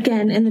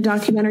 Again, in the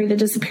documentary, The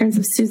Disappearance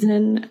of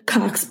Susan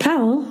Cox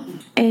Powell,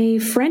 a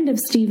friend of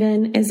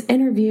Stephen is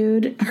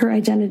interviewed. Her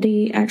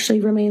identity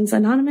actually remains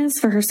anonymous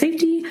for her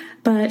safety,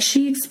 but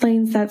she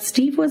explains that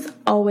Steve was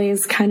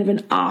always kind of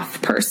an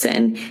off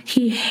person.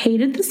 He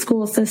hated the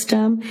school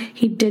system.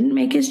 He didn't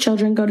make his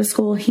children go to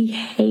school. He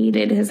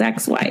hated his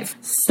ex-wife.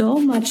 So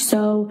much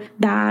so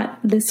that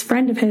this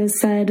friend of his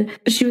said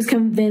she was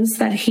convinced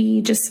that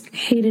he just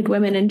hated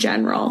women in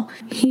general.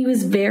 He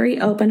was very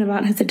open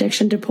about his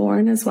addiction to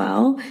porn as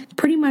well.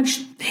 Pretty much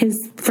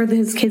for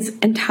his kids'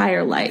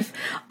 entire life,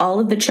 all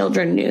of the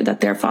children knew that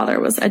their father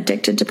was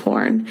addicted to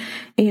porn.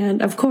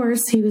 And of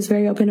course, he was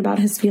very open about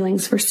his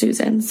feelings for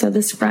Susan. So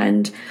this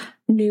friend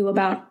knew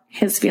about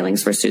his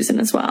feelings for Susan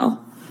as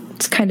well.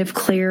 It's kind of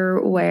clear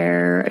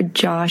where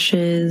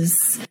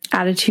Josh's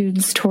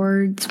attitudes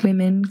towards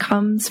women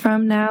comes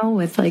from now,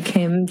 with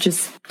him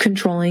just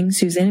controlling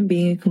Susan and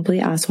being a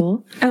complete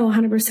asshole. Oh,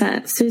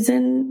 100%.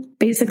 Susan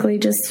basically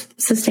just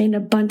sustained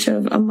a bunch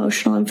of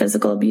emotional and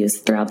physical abuse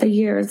throughout the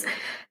years.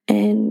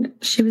 And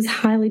she was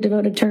highly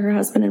devoted to her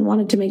husband and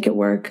wanted to make it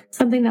work.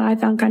 Something that I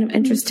found kind of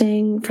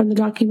interesting from the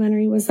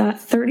documentary was that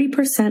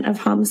 30% of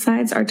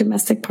homicides are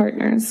domestic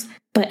partners.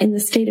 But in the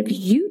state of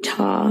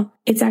Utah,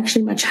 it's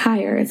actually much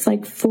higher. It's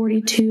like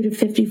 42 to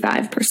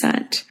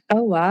 55%.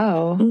 Oh,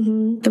 wow.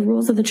 The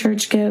rules of the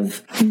church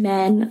give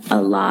men a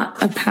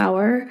lot of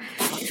power,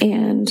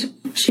 and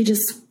she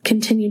just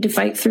continued to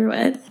fight through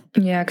it.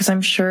 Yeah, because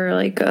I'm sure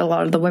like a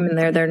lot of the women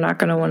there, they're not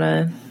going to want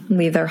to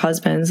leave their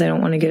husbands. They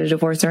don't want to get a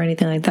divorce or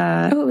anything like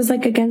that. Oh, it was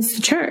like against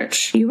the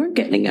church. You weren't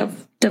getting a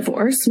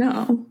divorce,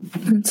 no.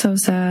 It's so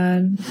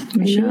sad.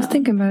 She was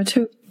thinking about it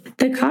too.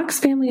 The Cox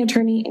family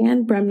attorney,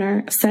 Ann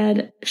Bremner,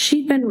 said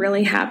she'd been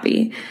really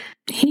happy.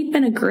 He'd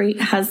been a great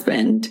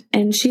husband,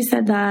 and she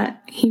said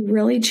that he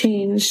really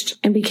changed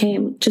and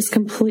became just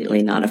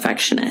completely not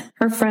affectionate.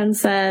 Her friend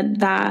said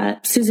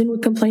that Susan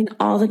would complain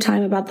all the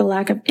time about the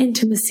lack of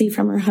intimacy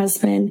from her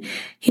husband.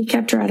 He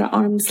kept her at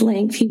arm's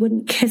length. He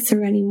wouldn't kiss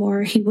her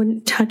anymore. He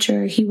wouldn't touch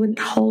her. He wouldn't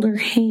hold her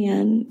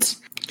hand.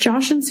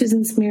 Josh and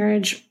Susan's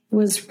marriage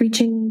was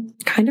reaching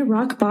kind of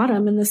rock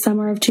bottom in the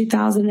summer of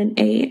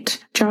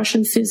 2008. Josh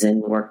and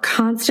Susan were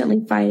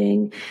constantly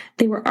fighting.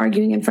 They were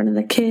arguing in front of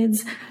the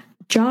kids.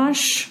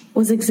 Josh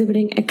was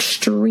exhibiting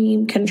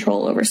extreme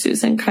control over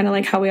Susan, kind of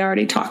like how we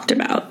already talked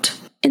about.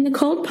 In the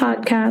Cold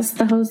podcast,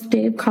 the host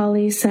Dave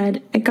Cawley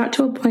said it got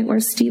to a point where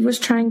Steve was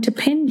trying to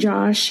pin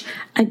Josh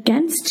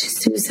against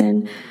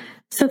Susan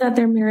so that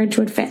their marriage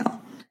would fail.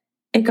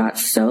 It got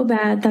so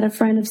bad that a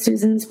friend of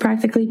Susan's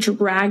practically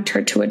dragged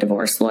her to a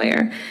divorce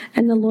lawyer,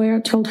 and the lawyer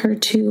told her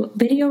to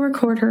video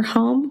record her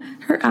home,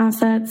 her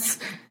assets,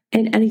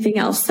 and anything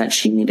else that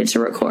she needed to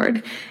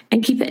record,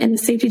 and keep it in a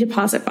safety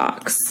deposit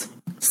box.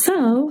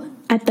 So,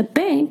 at the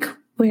bank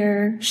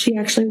where she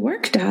actually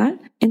worked at,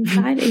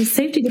 inside a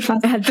safety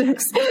deposit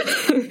box.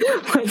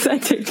 What's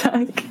that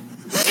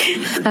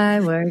TikTok? I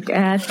work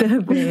at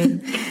the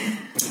bank.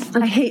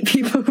 I hate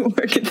people who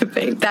work at the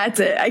bank. That's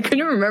it. I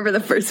couldn't remember the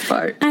first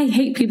part. I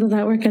hate people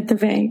that work at the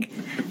bank.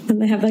 And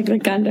they have like the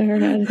gun to her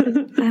head.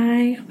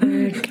 I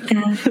work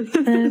at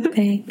the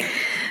bank.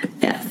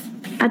 Yes.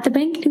 At the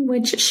bank in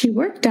which she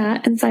worked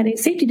at, inside a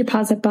safety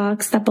deposit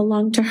box that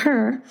belonged to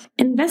her,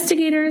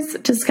 investigators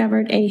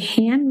discovered a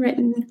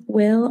handwritten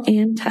will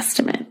and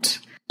testament.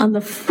 On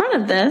the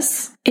front of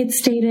this, it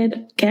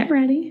stated, get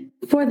ready,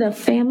 for the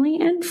family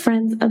and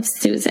friends of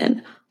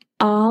Susan,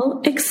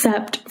 all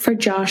except for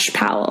Josh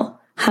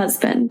Powell,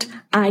 husband.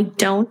 I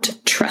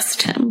don't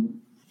trust him.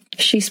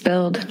 She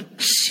spilled.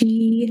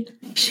 She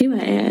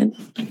went in.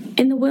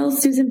 In the will,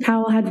 Susan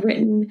Powell had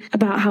written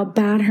about how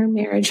bad her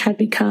marriage had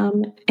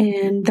become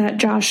and that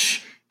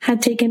Josh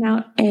had taken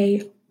out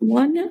a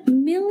 $1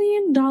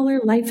 million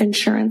life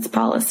insurance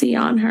policy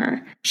on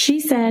her. She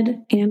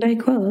said, and I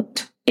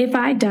quote, "If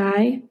I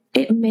die,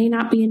 it may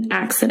not be an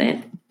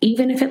accident,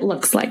 even if it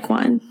looks like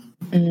one."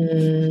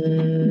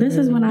 This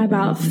is when I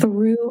about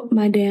threw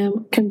my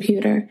damn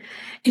computer.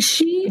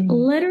 She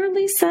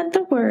literally said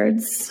the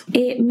words,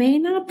 "It may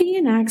not be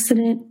an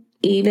accident,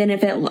 even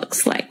if it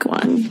looks like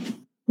one."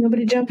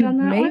 Nobody jumped on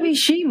that one? Maybe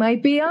she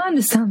might be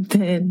onto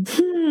something.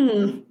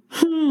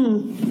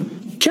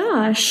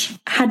 Josh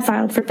had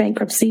filed for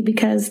bankruptcy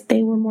because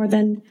they were more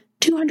than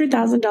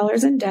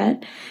 $200,000 in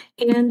debt,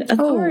 and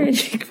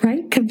authorities,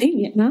 right?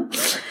 Convenient, no?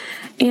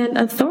 And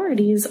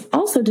authorities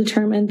also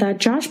determined that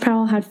Josh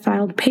Powell had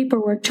filed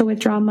paperwork to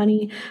withdraw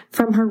money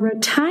from her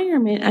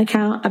retirement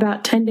account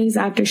about 10 days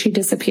after she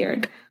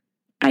disappeared.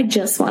 I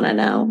just want to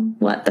know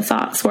what the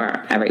thoughts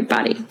were,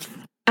 everybody.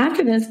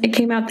 After this, it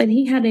came out that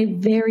he had a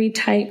very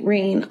tight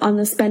rein on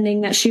the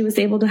spending that she was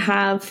able to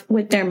have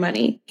with their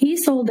money. He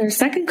sold their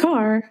second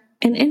car,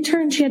 and in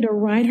turn, she had to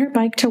ride her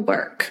bike to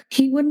work.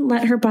 He wouldn't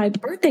let her buy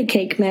birthday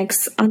cake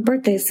mix on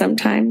birthdays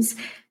sometimes.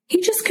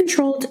 He just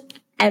controlled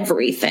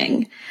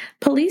everything.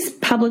 Police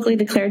publicly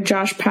declared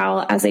Josh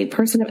Powell as a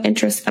person of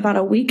interest about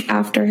a week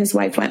after his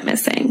wife went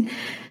missing.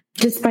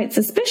 Despite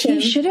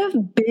suspicion,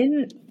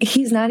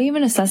 he's not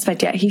even a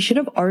suspect yet. He should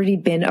have already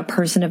been a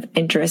person of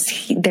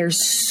interest.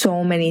 There's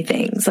so many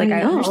things. Like,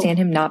 I understand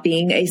him not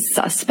being a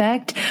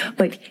suspect,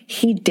 but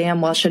he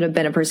damn well should have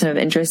been a person of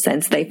interest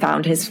since they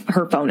found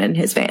her phone in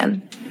his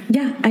van.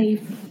 Yeah, I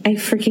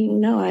freaking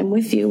know. I'm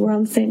with you. We're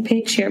on the same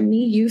page here.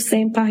 Me, you,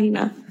 same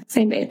página,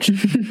 same page.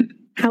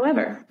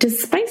 However,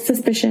 despite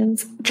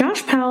suspicions,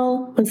 Josh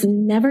Powell was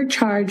never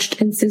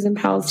charged in Susan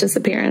Powell's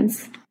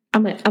disappearance.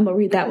 I'm gonna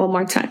read that one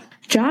more time.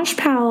 Josh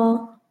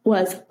Powell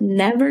was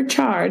never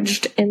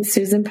charged in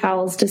Susan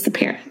Powell's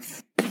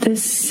disappearance.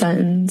 This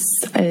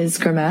sentence is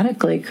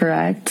grammatically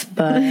correct,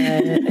 but...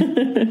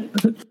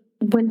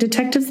 When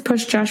detectives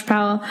pushed Josh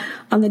Powell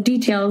on the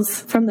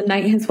details from the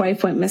night his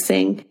wife went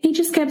missing, he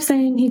just kept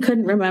saying he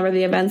couldn't remember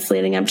the events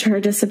leading up to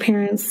her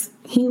disappearance.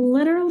 He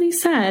literally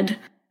said,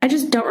 "I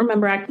just don't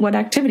remember what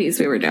activities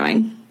we were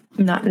doing."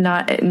 Not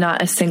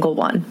a single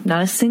one.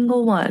 Not a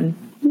single one.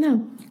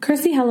 No.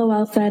 Kirsty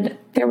Hallowell said,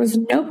 "There was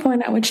no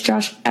point at which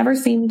Josh ever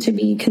seemed to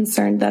be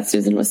concerned that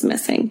Susan was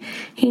missing.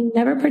 He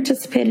never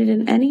participated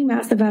in any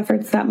massive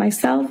efforts that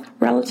myself,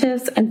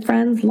 relatives, and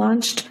friends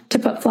launched to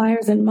put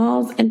flyers in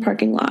malls and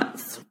parking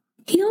lots."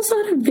 He also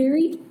had a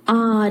very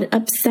odd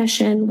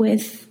obsession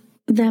with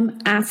them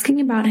asking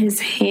about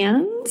his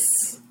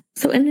hands.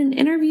 So in an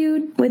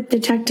interview with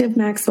Detective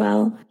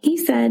Maxwell, he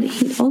said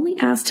he only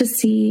asked to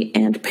see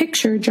and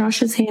picture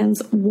Josh's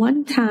hands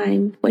one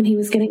time when he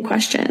was getting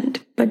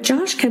questioned. But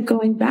Josh kept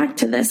going back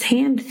to this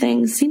hand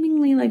thing,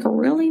 seemingly like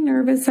really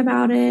nervous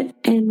about it.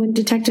 And when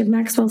Detective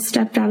Maxwell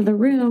stepped out of the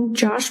room,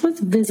 Josh was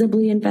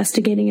visibly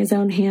investigating his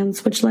own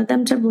hands, which led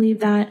them to believe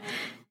that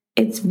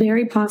it's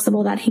very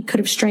possible that he could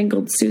have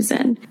strangled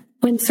Susan.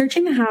 When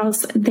searching the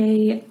house,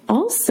 they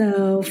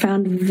also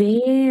found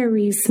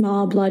very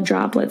small blood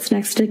droplets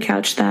next to the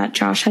couch that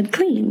Josh had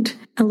cleaned.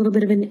 A little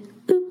bit of an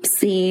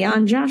oopsie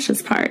on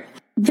Josh's part.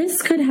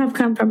 This could have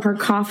come from her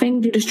coughing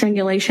due to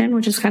strangulation,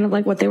 which is kind of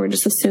like what they were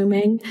just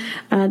assuming.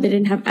 They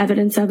didn't have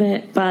evidence of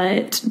it,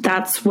 but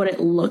that's what it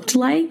looked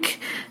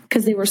like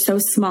because they were so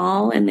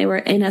small and they were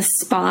in a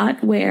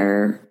spot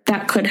where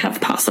that could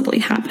have possibly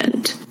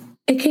happened.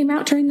 It came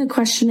out during the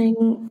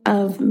questioning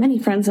of many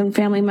friends and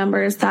family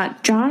members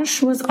that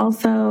Josh was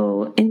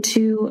also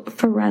into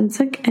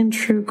forensic and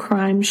true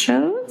crime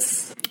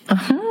shows.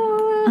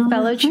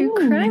 Fellow true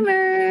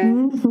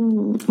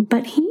crimer.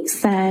 But he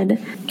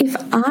said, if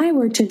I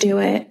were to do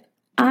it,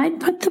 I'd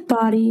put the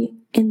body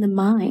in the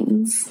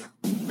mines.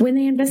 When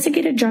they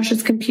investigated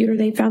Josh's computer,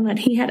 they found that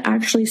he had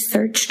actually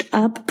searched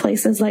up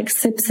places like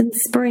Simpson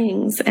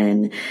Springs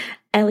and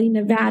Ellie,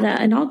 Nevada,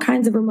 and all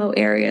kinds of remote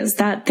areas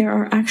that there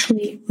are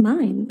actually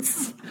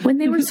mines. When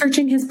they were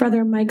searching his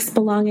brother Mike's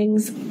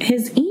belongings,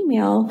 his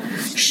email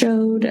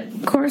showed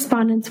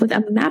correspondence with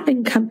a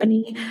mapping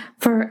company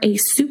for a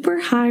super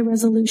high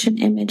resolution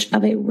image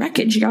of a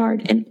wreckage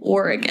yard in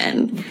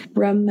Oregon.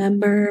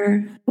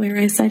 Remember where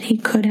I said he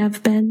could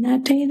have been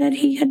that day that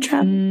he had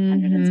traveled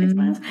 106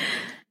 miles?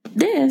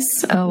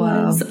 This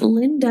was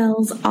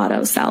Lindell's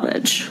Auto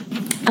Salvage.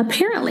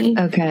 Apparently,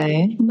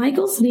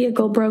 Michael's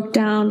vehicle broke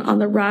down on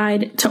the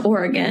ride to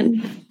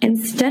Oregon.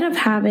 Instead of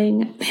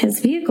having his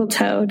vehicle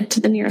towed to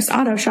the nearest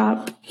auto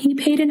shop, he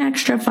paid an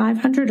extra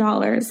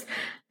 $500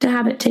 to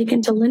have it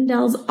taken to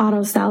Lindell's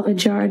Auto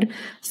Salvage yard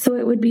so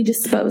it would be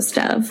disposed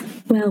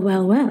of.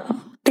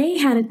 Well. They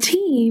had a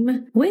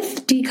team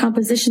with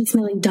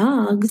decomposition-smelling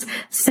dogs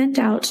sent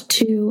out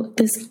to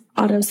this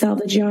auto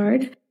salvage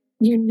yard.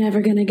 You're never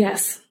going to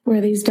guess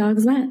where these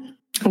dogs went.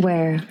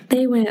 Where?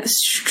 They went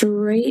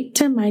straight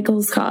to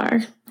Michael's car.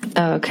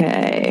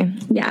 Okay.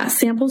 Yeah,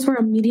 samples were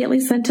immediately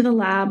sent to the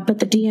lab, but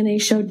the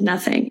DNA showed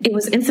nothing. It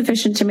was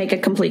insufficient to make a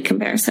complete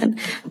comparison.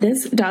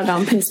 This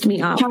doggone pissed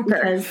me off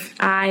because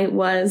I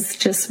was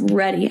just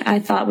ready. I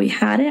thought we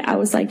had it. I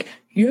was like,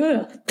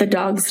 yeah, the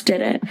dogs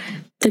did it.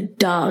 The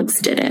dogs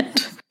did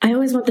it. I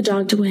always want the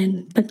dog to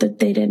win, but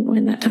they didn't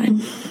win that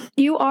time.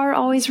 You are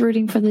always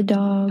rooting for the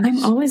dogs.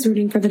 I'm always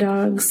rooting for the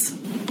dogs.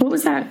 What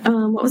was that?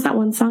 What was that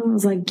one song that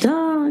was like,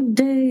 dog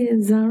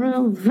days are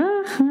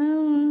over?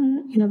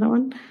 You know that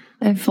one?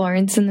 And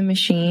Florence and the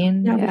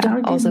Machine. Yeah, but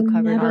dog also days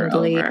covered never on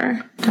Glee.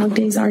 over. Dog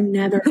days are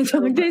never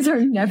over. Dog days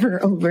are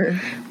never over.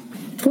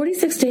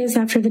 46 days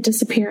after the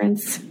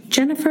disappearance,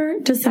 Jennifer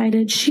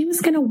decided she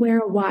was going to wear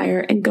a wire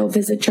and go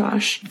visit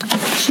Josh.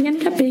 She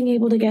ended up being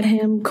able to get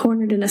him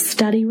cornered in a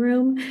study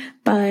room,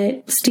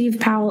 but Steve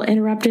Powell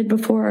interrupted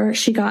before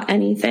she got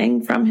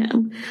anything from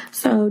him.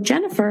 So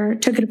Jennifer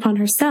took it upon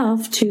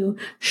herself to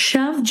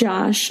shove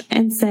Josh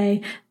and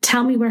say,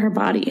 tell me where her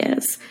body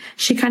is.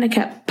 She kind of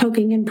kept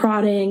poking and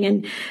prodding,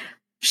 and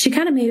she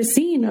kind of made a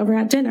scene over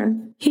at dinner.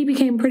 He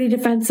became pretty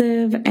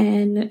defensive,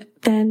 and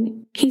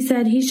then he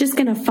said he's just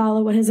going to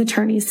follow what his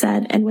attorney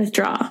said and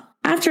withdraw.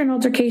 After an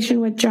altercation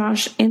with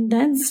Josh and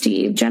then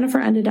Steve, Jennifer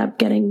ended up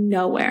getting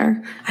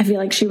nowhere. I feel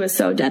like she was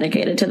so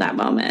dedicated to that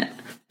moment.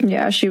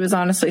 Yeah, she was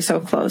honestly so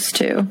close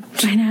too.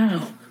 I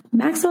know.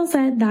 Maxwell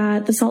said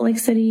that the Salt Lake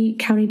City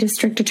County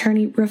District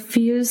Attorney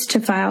refused to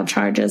file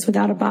charges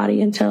without a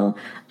body until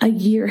a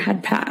year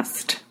had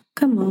passed.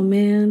 Come on,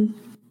 man.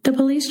 The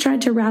police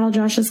tried to rattle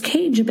Josh's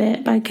cage a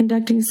bit by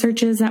conducting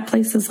searches at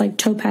places like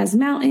Topaz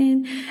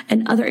Mountain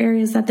and other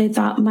areas that they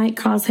thought might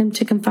cause him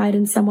to confide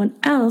in someone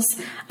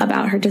else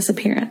about her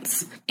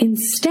disappearance.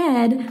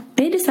 Instead,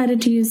 they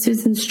decided to use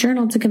Susan's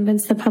journal to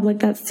convince the public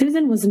that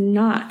Susan was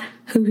not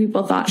who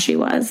people thought she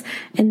was,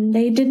 and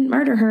they didn't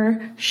murder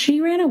her. She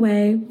ran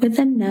away with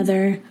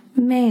another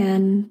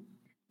man.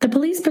 The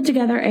police put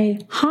together a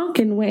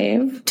honkin'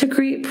 wave to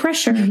create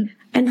pressure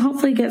and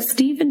hopefully get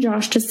Steve and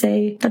Josh to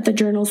say that the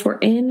journals were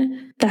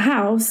in the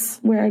house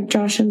where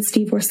Josh and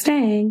Steve were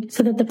staying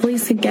so that the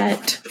police could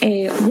get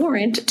a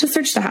warrant to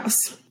search the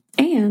house.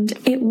 And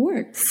it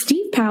worked.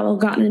 Steve Powell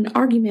got in an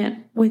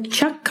argument with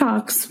Chuck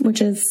Cox, which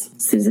is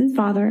Susan's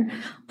father,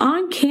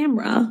 on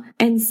camera,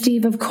 and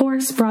Steve, of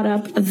course, brought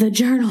up the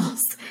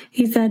journals.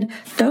 He said,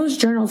 those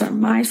journals are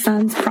my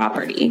son's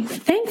property.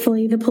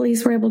 Thankfully, the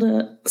police were able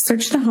to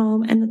search the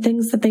home, and the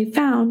things that they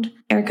found,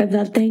 Erica,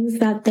 the things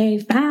that they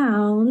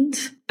found,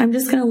 I'm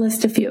just going to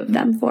list a few of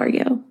them for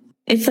you.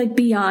 It's like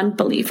beyond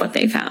belief what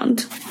they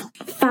found.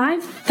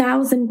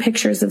 5,000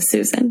 pictures of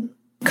Susan.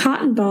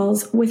 Cotton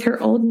balls with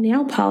her old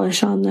nail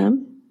polish on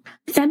them,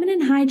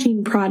 feminine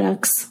hygiene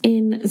products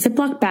in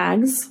Ziploc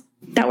bags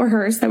that were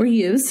hers, that were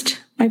used,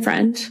 my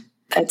friend.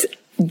 That's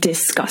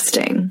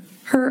disgusting.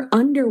 Her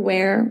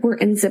underwear were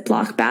in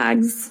Ziploc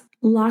bags.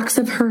 Locks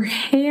of her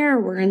hair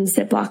were in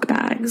Ziploc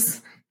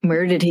bags.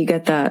 Where did he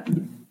get that?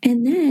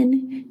 And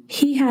then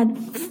he had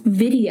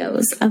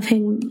videos of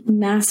him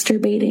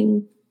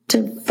masturbating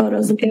to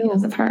photos and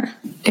videos of her.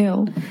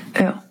 Ew.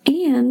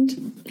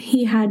 And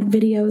he had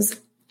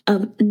videos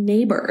of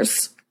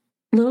neighbors,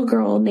 little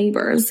girl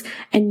neighbors,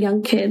 and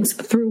young kids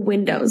through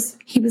windows.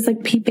 He was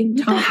like peeping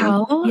Tom. What the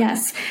hell?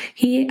 Yes.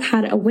 He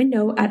had a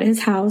window at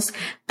his house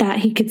that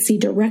he could see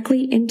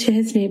directly into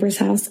his neighbor's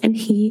house, and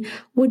he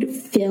would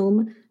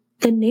film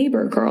the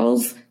neighbor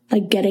girls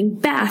like getting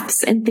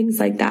baths and things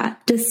like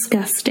that.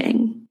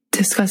 Disgusting.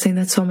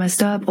 That's so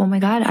messed up. Oh my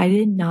God. I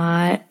didn't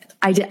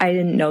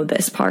know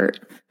this part.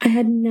 I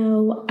had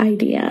no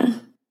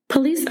idea.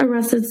 Police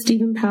arrested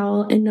Stephen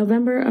Powell in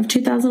November of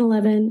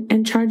 2011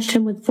 and charged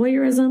him with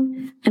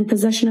voyeurism and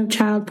possession of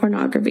child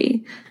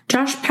pornography.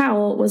 Josh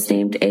Powell was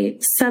named a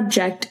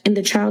subject in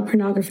the child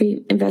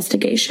pornography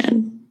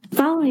investigation.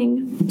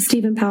 Following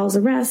Stephen Powell's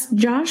arrest,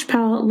 Josh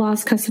Powell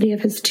lost custody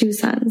of his 2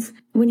 sons.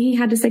 When he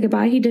had to say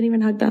goodbye, he didn't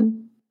even hug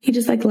them. He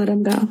just let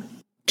them go.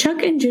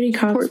 Chuck and Judy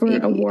Cox were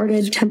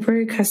awarded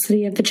temporary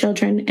custody of the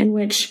children, in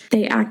which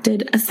they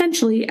acted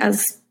essentially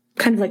as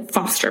kind of like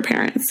foster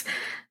parents.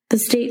 The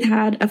state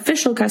had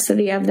official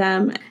custody of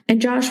them,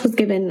 and Josh was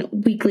given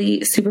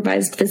weekly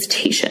supervised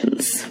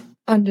visitations.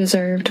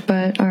 Undeserved,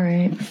 but all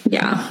right.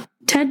 Yeah.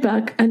 Ted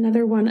Buck,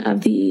 another one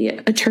of the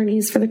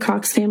attorneys for the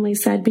Cox family,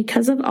 said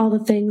because of all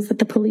the things that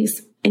the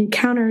police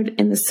encountered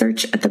in the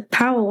search at the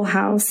Powell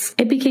house,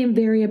 it became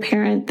very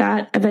apparent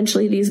that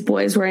eventually these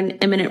boys were in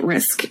imminent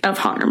risk of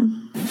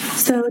harm.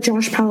 So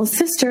Josh Powell's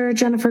sister,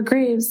 Jennifer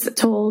Graves,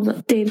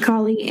 told Dave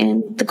Colley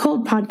in the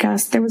Cold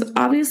podcast there was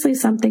obviously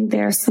something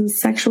there, some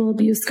sexual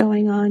abuse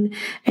going on,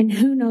 and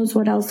who knows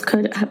what else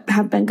could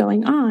have been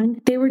going on.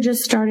 They were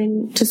just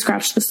starting to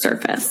scratch the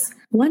surface.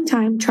 One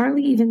time,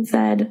 Charlie even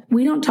said,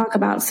 "We don't talk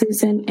about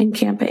Susan and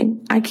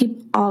camping. I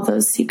keep all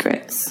those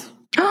secrets."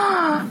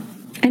 I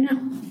know.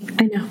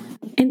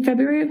 In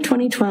February of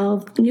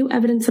 2012, new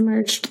evidence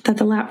emerged that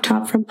the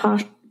laptop from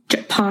Posh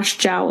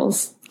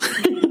Jowls.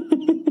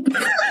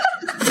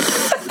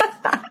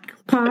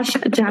 Posh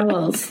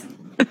Jowls.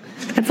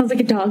 That sounds like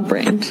a dog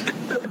brand.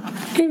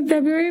 In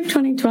February of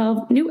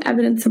 2012, new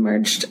evidence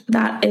emerged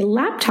that a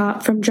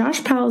laptop from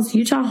Josh Powell's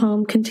Utah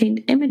home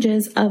contained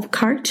images of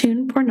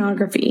cartoon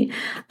pornography.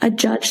 A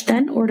judge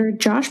then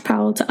ordered Josh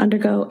Powell to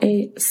undergo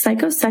a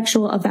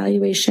psychosexual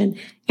evaluation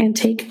and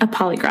take a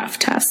polygraph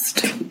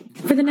test.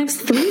 For the next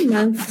 3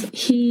 months,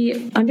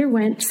 he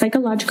underwent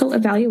psychological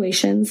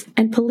evaluations,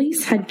 and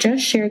police had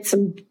just shared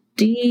some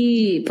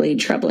deeply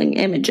troubling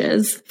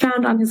images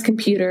found on his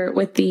computer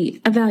with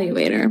the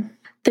evaluator.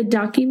 The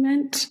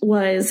document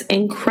was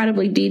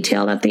incredibly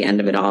detailed at the end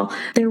of it all.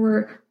 There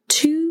were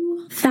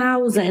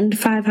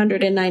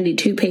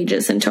 2,592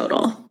 pages in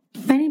total.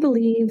 Many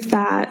believe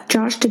that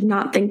Josh did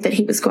not think that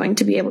he was going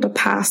to be able to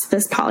pass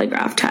this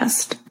polygraph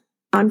test.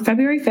 On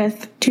February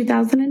 5th,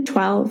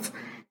 2012,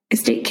 a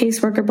state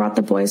caseworker brought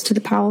the boys to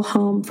the Powell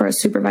home for a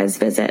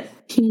supervised visit.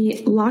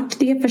 He locked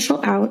the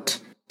official out,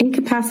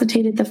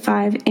 incapacitated the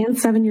 5 and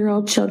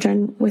 7-year-old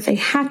children with a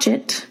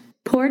hatchet,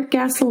 poured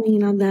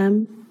gasoline on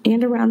them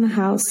and around the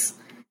house,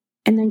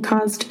 and then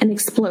caused an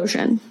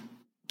explosion.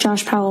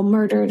 Josh Powell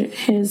murdered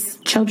his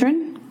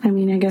children. I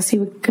mean, I guess he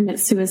would commit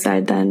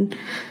suicide then.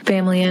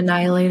 Family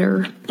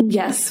annihilator.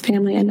 Yes,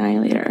 family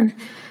annihilator.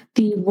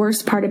 The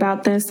worst part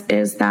about this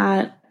is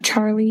that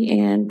Charlie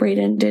and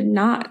Braden did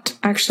not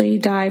actually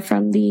die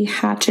from the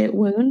hatchet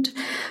wound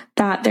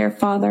that their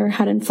father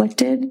had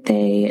inflicted.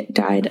 They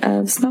died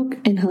of smoke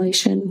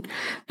inhalation,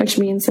 which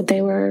means that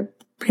they were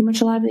pretty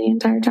much alive the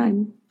entire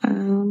time.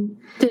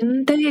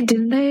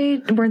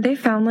 Weren't they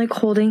found like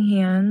holding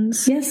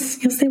hands? Yes,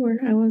 they were.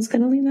 I was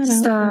going to leave that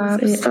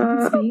out.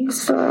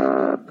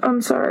 Stop.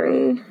 I'm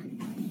sorry.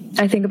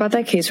 I think about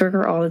that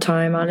caseworker all the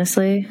time,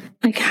 honestly.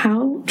 Like,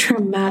 how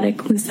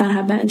traumatic must that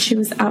have been? She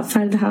was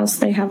outside of the house.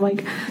 They have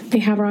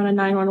her on a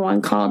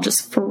 911 call,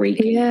 just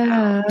freaking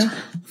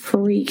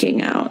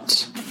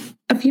out.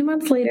 A few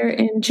months later,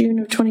 in June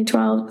of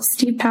 2012,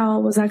 Steve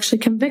Powell was actually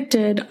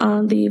convicted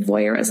on the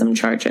voyeurism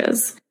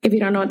charges. If you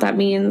don't know what that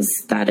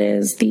means, that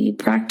is the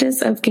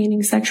practice of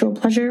gaining sexual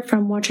pleasure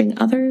from watching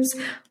others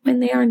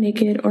when they are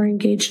naked or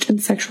engaged in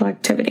sexual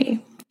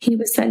activity. He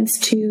was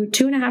sentenced to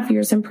 2.5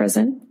 years in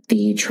prison.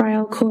 The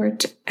trial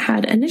court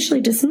had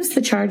initially dismissed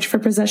the charge for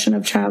possession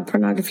of child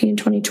pornography in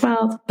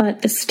 2012,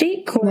 but the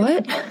state court...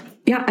 What?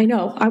 Yeah, I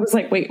know. I was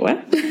like, wait,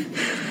 what?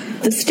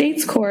 The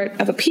state's court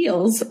of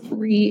appeals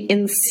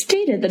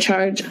reinstated the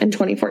charge in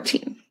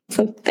 2014.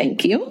 So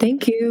thank you.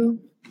 Thank you.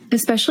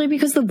 Especially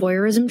because the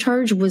voyeurism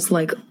charge was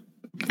like,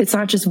 it's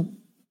not just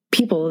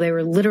people, they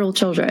were literal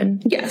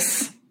children.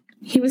 Yes.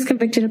 He was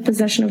convicted of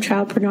possession of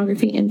child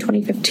pornography in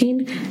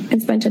 2015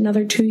 and spent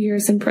another 2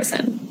 years in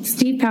prison.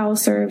 Steve Powell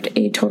served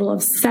a total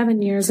of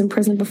 7 years in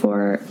prison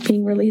before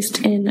being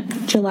released in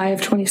July of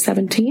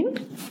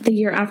 2017. The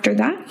year after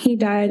that, he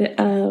died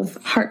of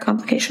heart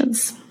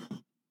complications.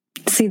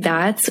 See,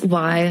 that's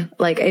why,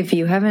 like, if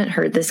you haven't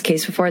heard this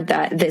case before,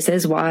 that this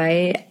is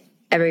why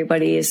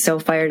everybody is so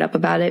fired up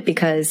about it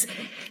because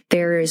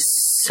there is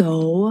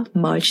so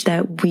much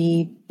that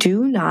we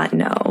do not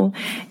know.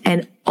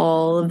 And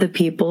all of the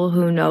people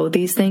who know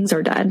these things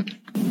are dead.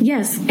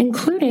 Yes,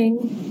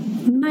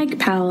 including Mike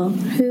Powell,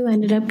 who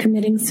ended up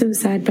committing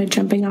suicide by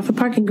jumping off a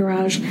parking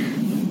garage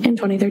in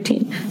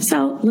 2013.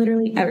 So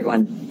literally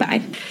everyone.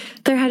 Bye.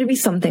 There had to be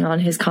something on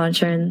his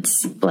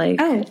conscience. Like,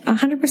 oh,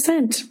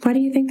 100%. Why do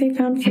you think they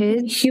found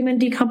human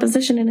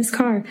decomposition in his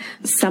car?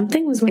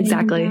 Something was weighing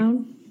him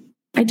down.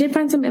 I did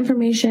find some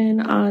information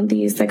on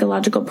the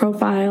psychological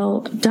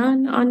profile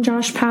done on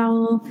Josh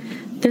Powell.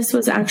 This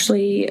was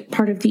actually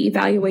part of the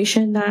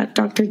evaluation that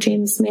Dr.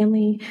 James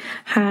Manley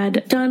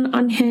had done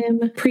on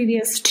him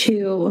previous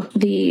to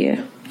the,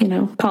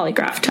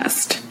 polygraph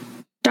test.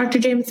 Dr.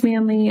 James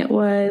Manley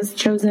was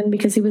chosen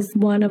because he was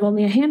one of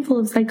only a handful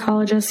of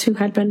psychologists who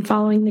had been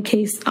following the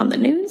case on the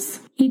news.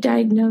 He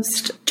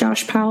diagnosed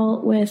Josh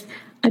Powell with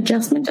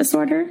adjustment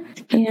disorder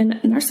and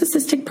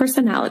narcissistic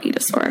personality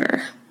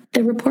disorder.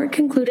 The report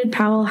concluded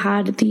Powell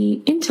had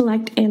the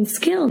intellect and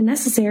skill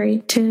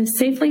necessary to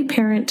safely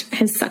parent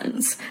his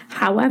sons.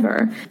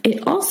 However,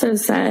 it also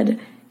said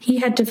he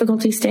had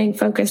difficulty staying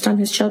focused on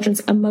his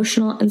children's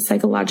emotional and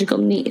psychological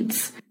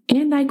needs.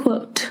 And I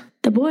quote,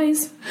 "The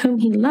boys whom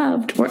he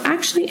loved were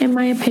actually, in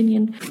my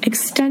opinion,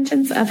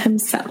 extensions of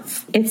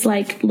himself. It's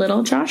like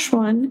little Josh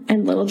 1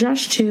 and little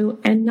Josh 2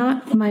 and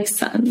not my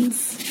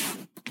sons."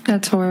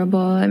 That's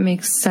horrible. It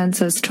makes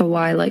sense as to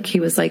why,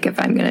 he was like, if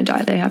I'm going to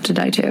die, they have to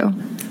die too.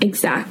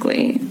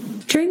 Exactly.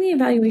 During the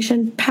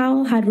evaluation,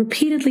 Powell had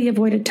repeatedly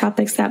avoided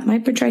topics that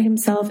might portray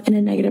himself in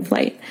a negative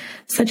light,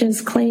 such as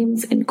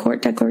claims in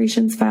court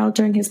declarations filed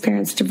during his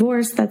parents'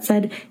 divorce that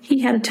said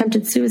he had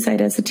attempted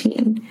suicide as a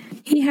teen.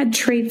 He had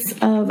traits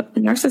of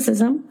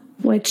narcissism,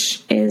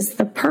 which is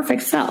the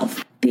perfect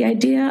self. The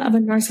idea of a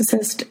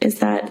narcissist is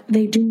that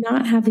they do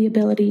not have the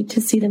ability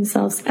to see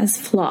themselves as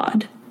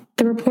flawed.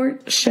 The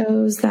report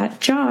shows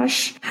that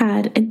Josh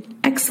had an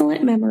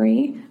excellent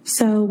memory,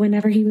 so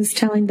whenever he was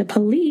telling the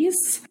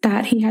police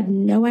that he had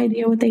no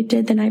idea what they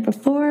did the night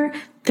before,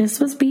 this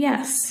was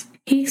BS.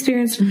 He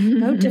experienced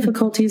no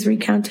difficulties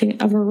recounting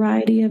a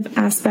variety of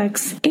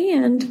aspects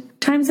and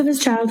times of his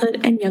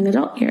childhood and young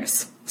adult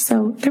years.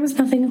 So there was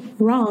nothing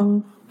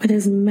wrong with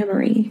his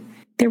memory.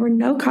 There were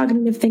no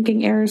cognitive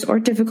thinking errors or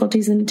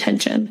difficulties in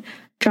attention.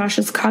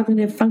 Josh's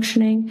cognitive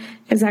functioning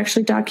is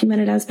actually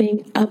documented as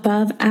being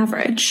above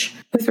average.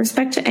 With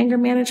respect to anger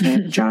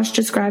management, Josh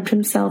described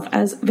himself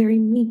as very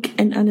meek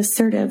and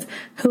unassertive,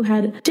 who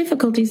had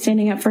difficulty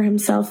standing up for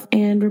himself,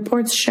 and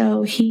reports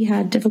show he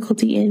had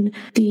difficulty in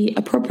the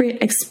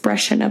appropriate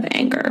expression of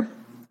anger,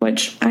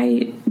 which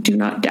I do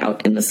not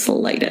doubt in the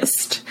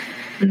slightest.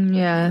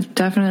 Yeah,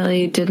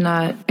 definitely did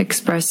not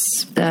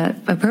express that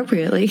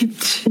appropriately.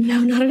 No,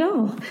 not at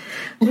all.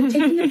 When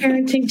taking the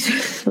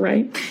parenting,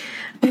 right?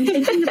 When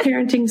taking the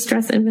parenting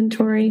stress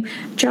inventory,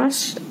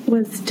 Josh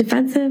was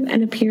defensive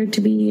and appeared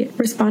to be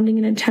responding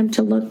in an attempt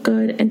to look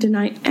good and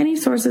deny any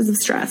sources of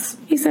stress.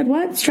 He said,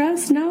 "What?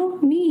 Stress? No,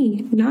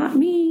 me, not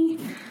me."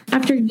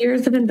 After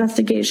years of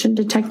investigation,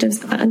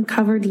 detectives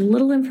uncovered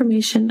little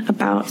information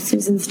about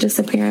Susan's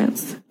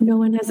disappearance. No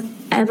one has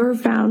ever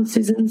found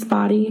Susan's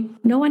body.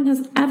 No one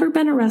has ever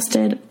been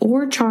arrested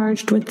or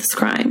charged with this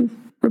crime.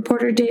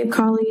 Reporter Dave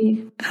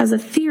Cawley has a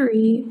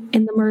theory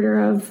in the murder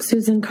of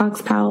Susan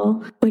Cox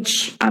Powell,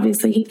 which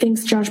obviously he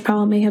thinks Josh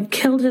Powell may have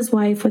killed his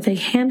wife with a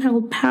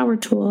handheld power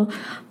tool,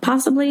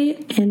 possibly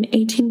an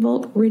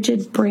 18-volt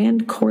rigid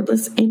brand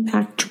cordless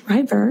impact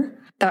driver.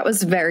 That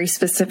was very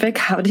specific.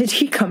 How did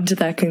he come to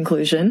that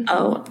conclusion?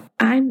 Oh,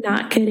 I'm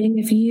not kidding.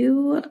 If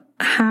you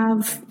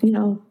have,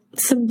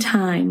 some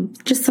time,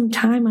 just some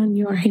time on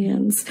your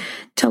hands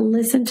to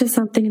listen to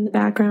something in the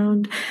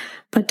background,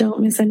 but don't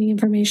miss any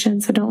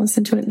information. So don't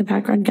listen to it in the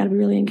background. You got to be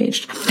really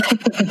engaged.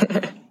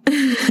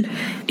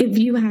 If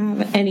you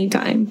have any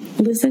time,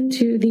 listen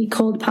to the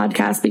Cold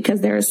podcast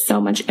because there is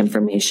so much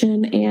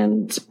information,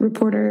 and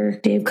reporter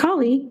Dave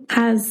Cawley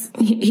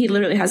he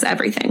literally has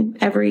everything,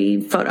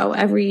 every photo,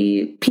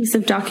 every piece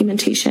of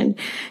documentation.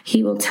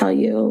 He will tell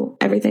you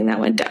everything that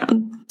went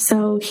down.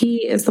 So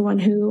he is the one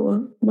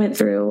who went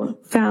through,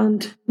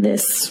 found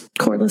this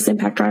cordless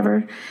impact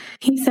driver.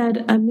 He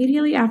said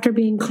immediately after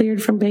being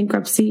cleared from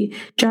bankruptcy,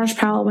 Josh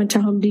Powell went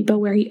to Home Depot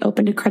where he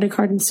opened a credit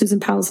card in Susan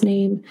Powell's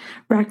name,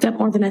 racked up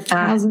more than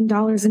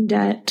 $1,000 in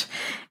debt,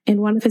 and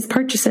one of his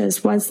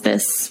purchases was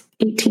this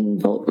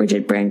 18-volt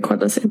rigid brand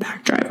cordless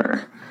impact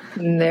driver.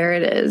 There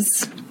it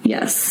is.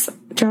 Yes.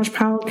 Josh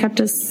Powell kept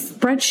a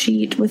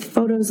spreadsheet with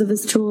photos of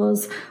his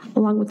tools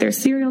along with their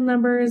serial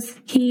numbers.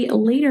 He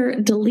later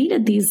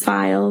deleted these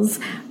files,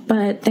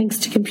 but thanks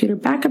to computer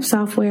backup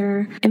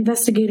software,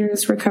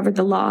 investigators recovered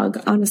the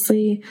log.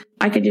 Honestly,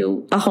 I could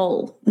do a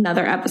whole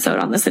another episode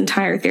on this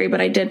entire theory,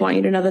 but I did want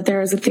you to know that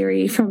there is a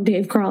theory from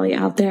Dave Crawley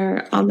out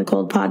there on the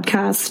Cold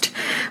podcast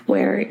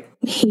where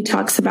he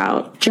talks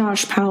about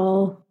Josh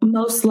Powell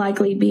most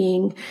likely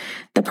being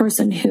the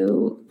person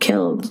who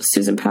killed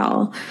Susan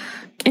Powell.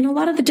 In a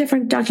lot of the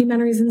different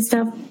documentaries and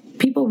stuff,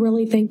 people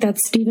really think that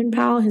Stephen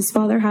Powell, his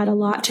father, had a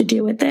lot to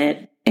do with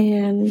it.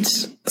 And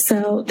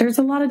so there's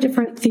a lot of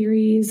different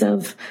theories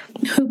of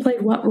who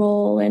played what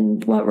role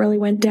and what really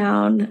went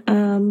down.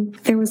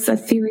 There was a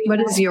theory.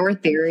 What is your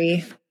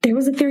theory? There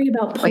was a theory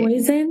about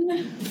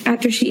poison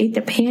after she ate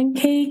the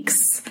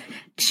pancakes.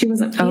 She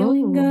wasn't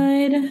feeling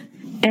good.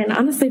 And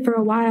honestly, for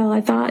a while, I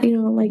thought,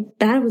 like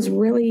that was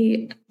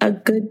really a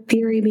good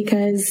theory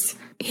because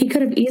he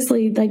could have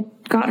easily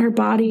got her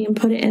body and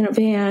put it in a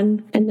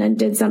van and then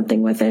did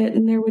something with it.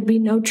 And there would be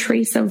no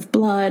trace of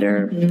blood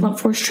or blunt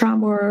force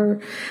trauma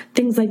or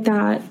things like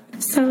that.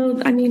 So,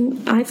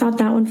 I thought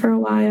that one for a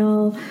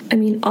while.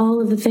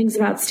 All of the things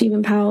about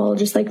Stephen Powell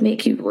just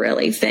make you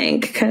really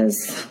think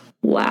because,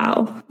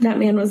 wow, that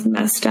man was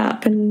messed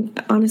up.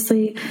 And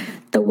honestly,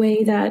 the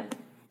way that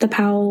the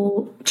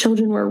Powell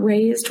children were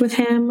raised with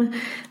him,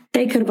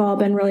 they could have all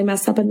been really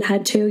messed up in the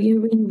head too.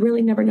 You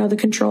really never know the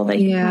control that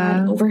he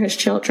had over his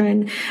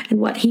children and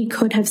what he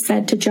could have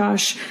said to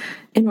Josh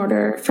in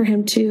order for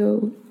him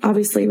to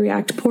obviously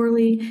react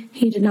poorly.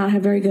 He did not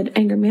have very good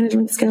anger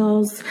management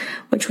skills,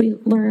 which we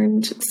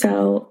learned.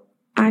 So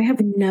I have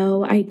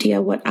no idea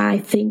what I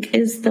think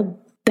is the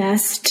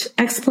best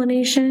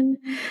explanation.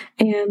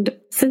 And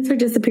since her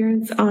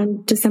disappearance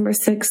on December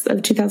 6th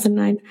of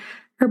 2009,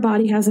 her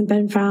body hasn't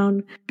been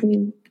found.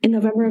 In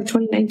November of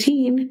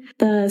 2019,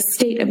 the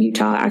state of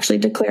Utah actually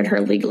declared her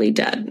legally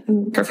dead.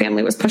 And her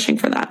family was pushing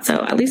for that.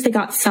 So at least they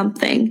got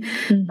something.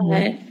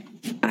 But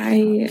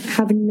I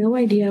have no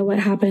idea what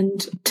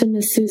happened to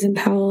Miss Susan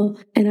Powell.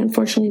 And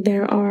unfortunately,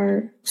 there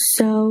are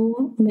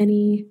so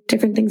many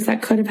different things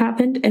that could have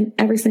happened. And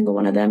every single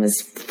one of them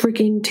is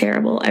freaking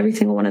terrible. Every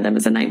single one of them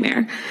is a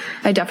nightmare.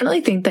 I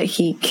definitely think that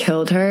he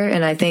killed her.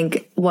 And I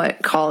think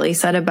what Collie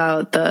said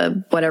about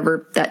the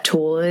whatever that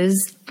tool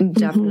is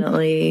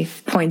definitely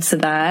points to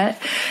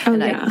that.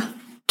 I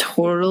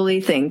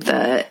totally think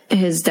that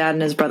his dad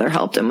and his brother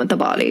helped him with the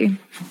body.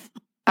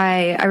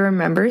 I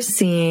remember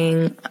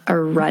seeing a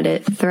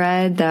Reddit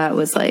thread that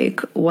was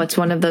what's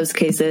one of those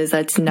cases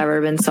that's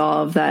never been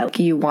solved that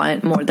you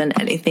want more than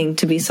anything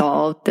to be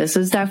solved? This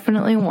is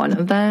definitely one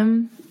of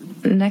them.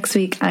 Next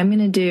week, I'm going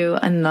to do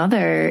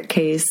another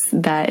case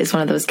that is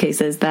one of those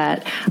cases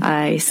that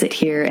I sit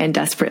here and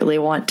desperately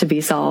want to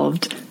be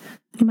solved.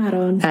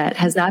 Maroon. That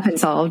has not been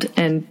solved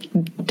and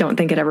don't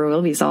think it ever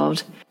will be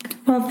solved.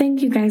 Well,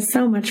 thank you guys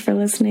so much for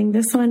listening.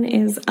 This one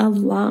is a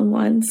long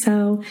one,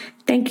 so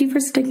thank you for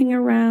sticking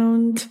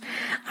around.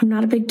 I'm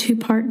not a big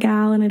 2-part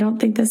gal, and I don't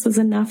think this was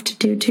enough to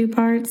do 2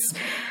 parts,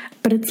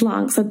 but it's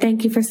long, so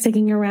thank you for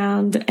sticking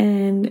around,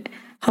 and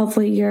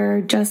hopefully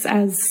you're just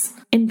as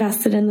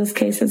invested in this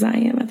case as I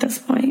am at this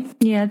point.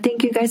 Yeah,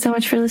 thank you guys so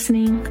much for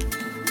listening.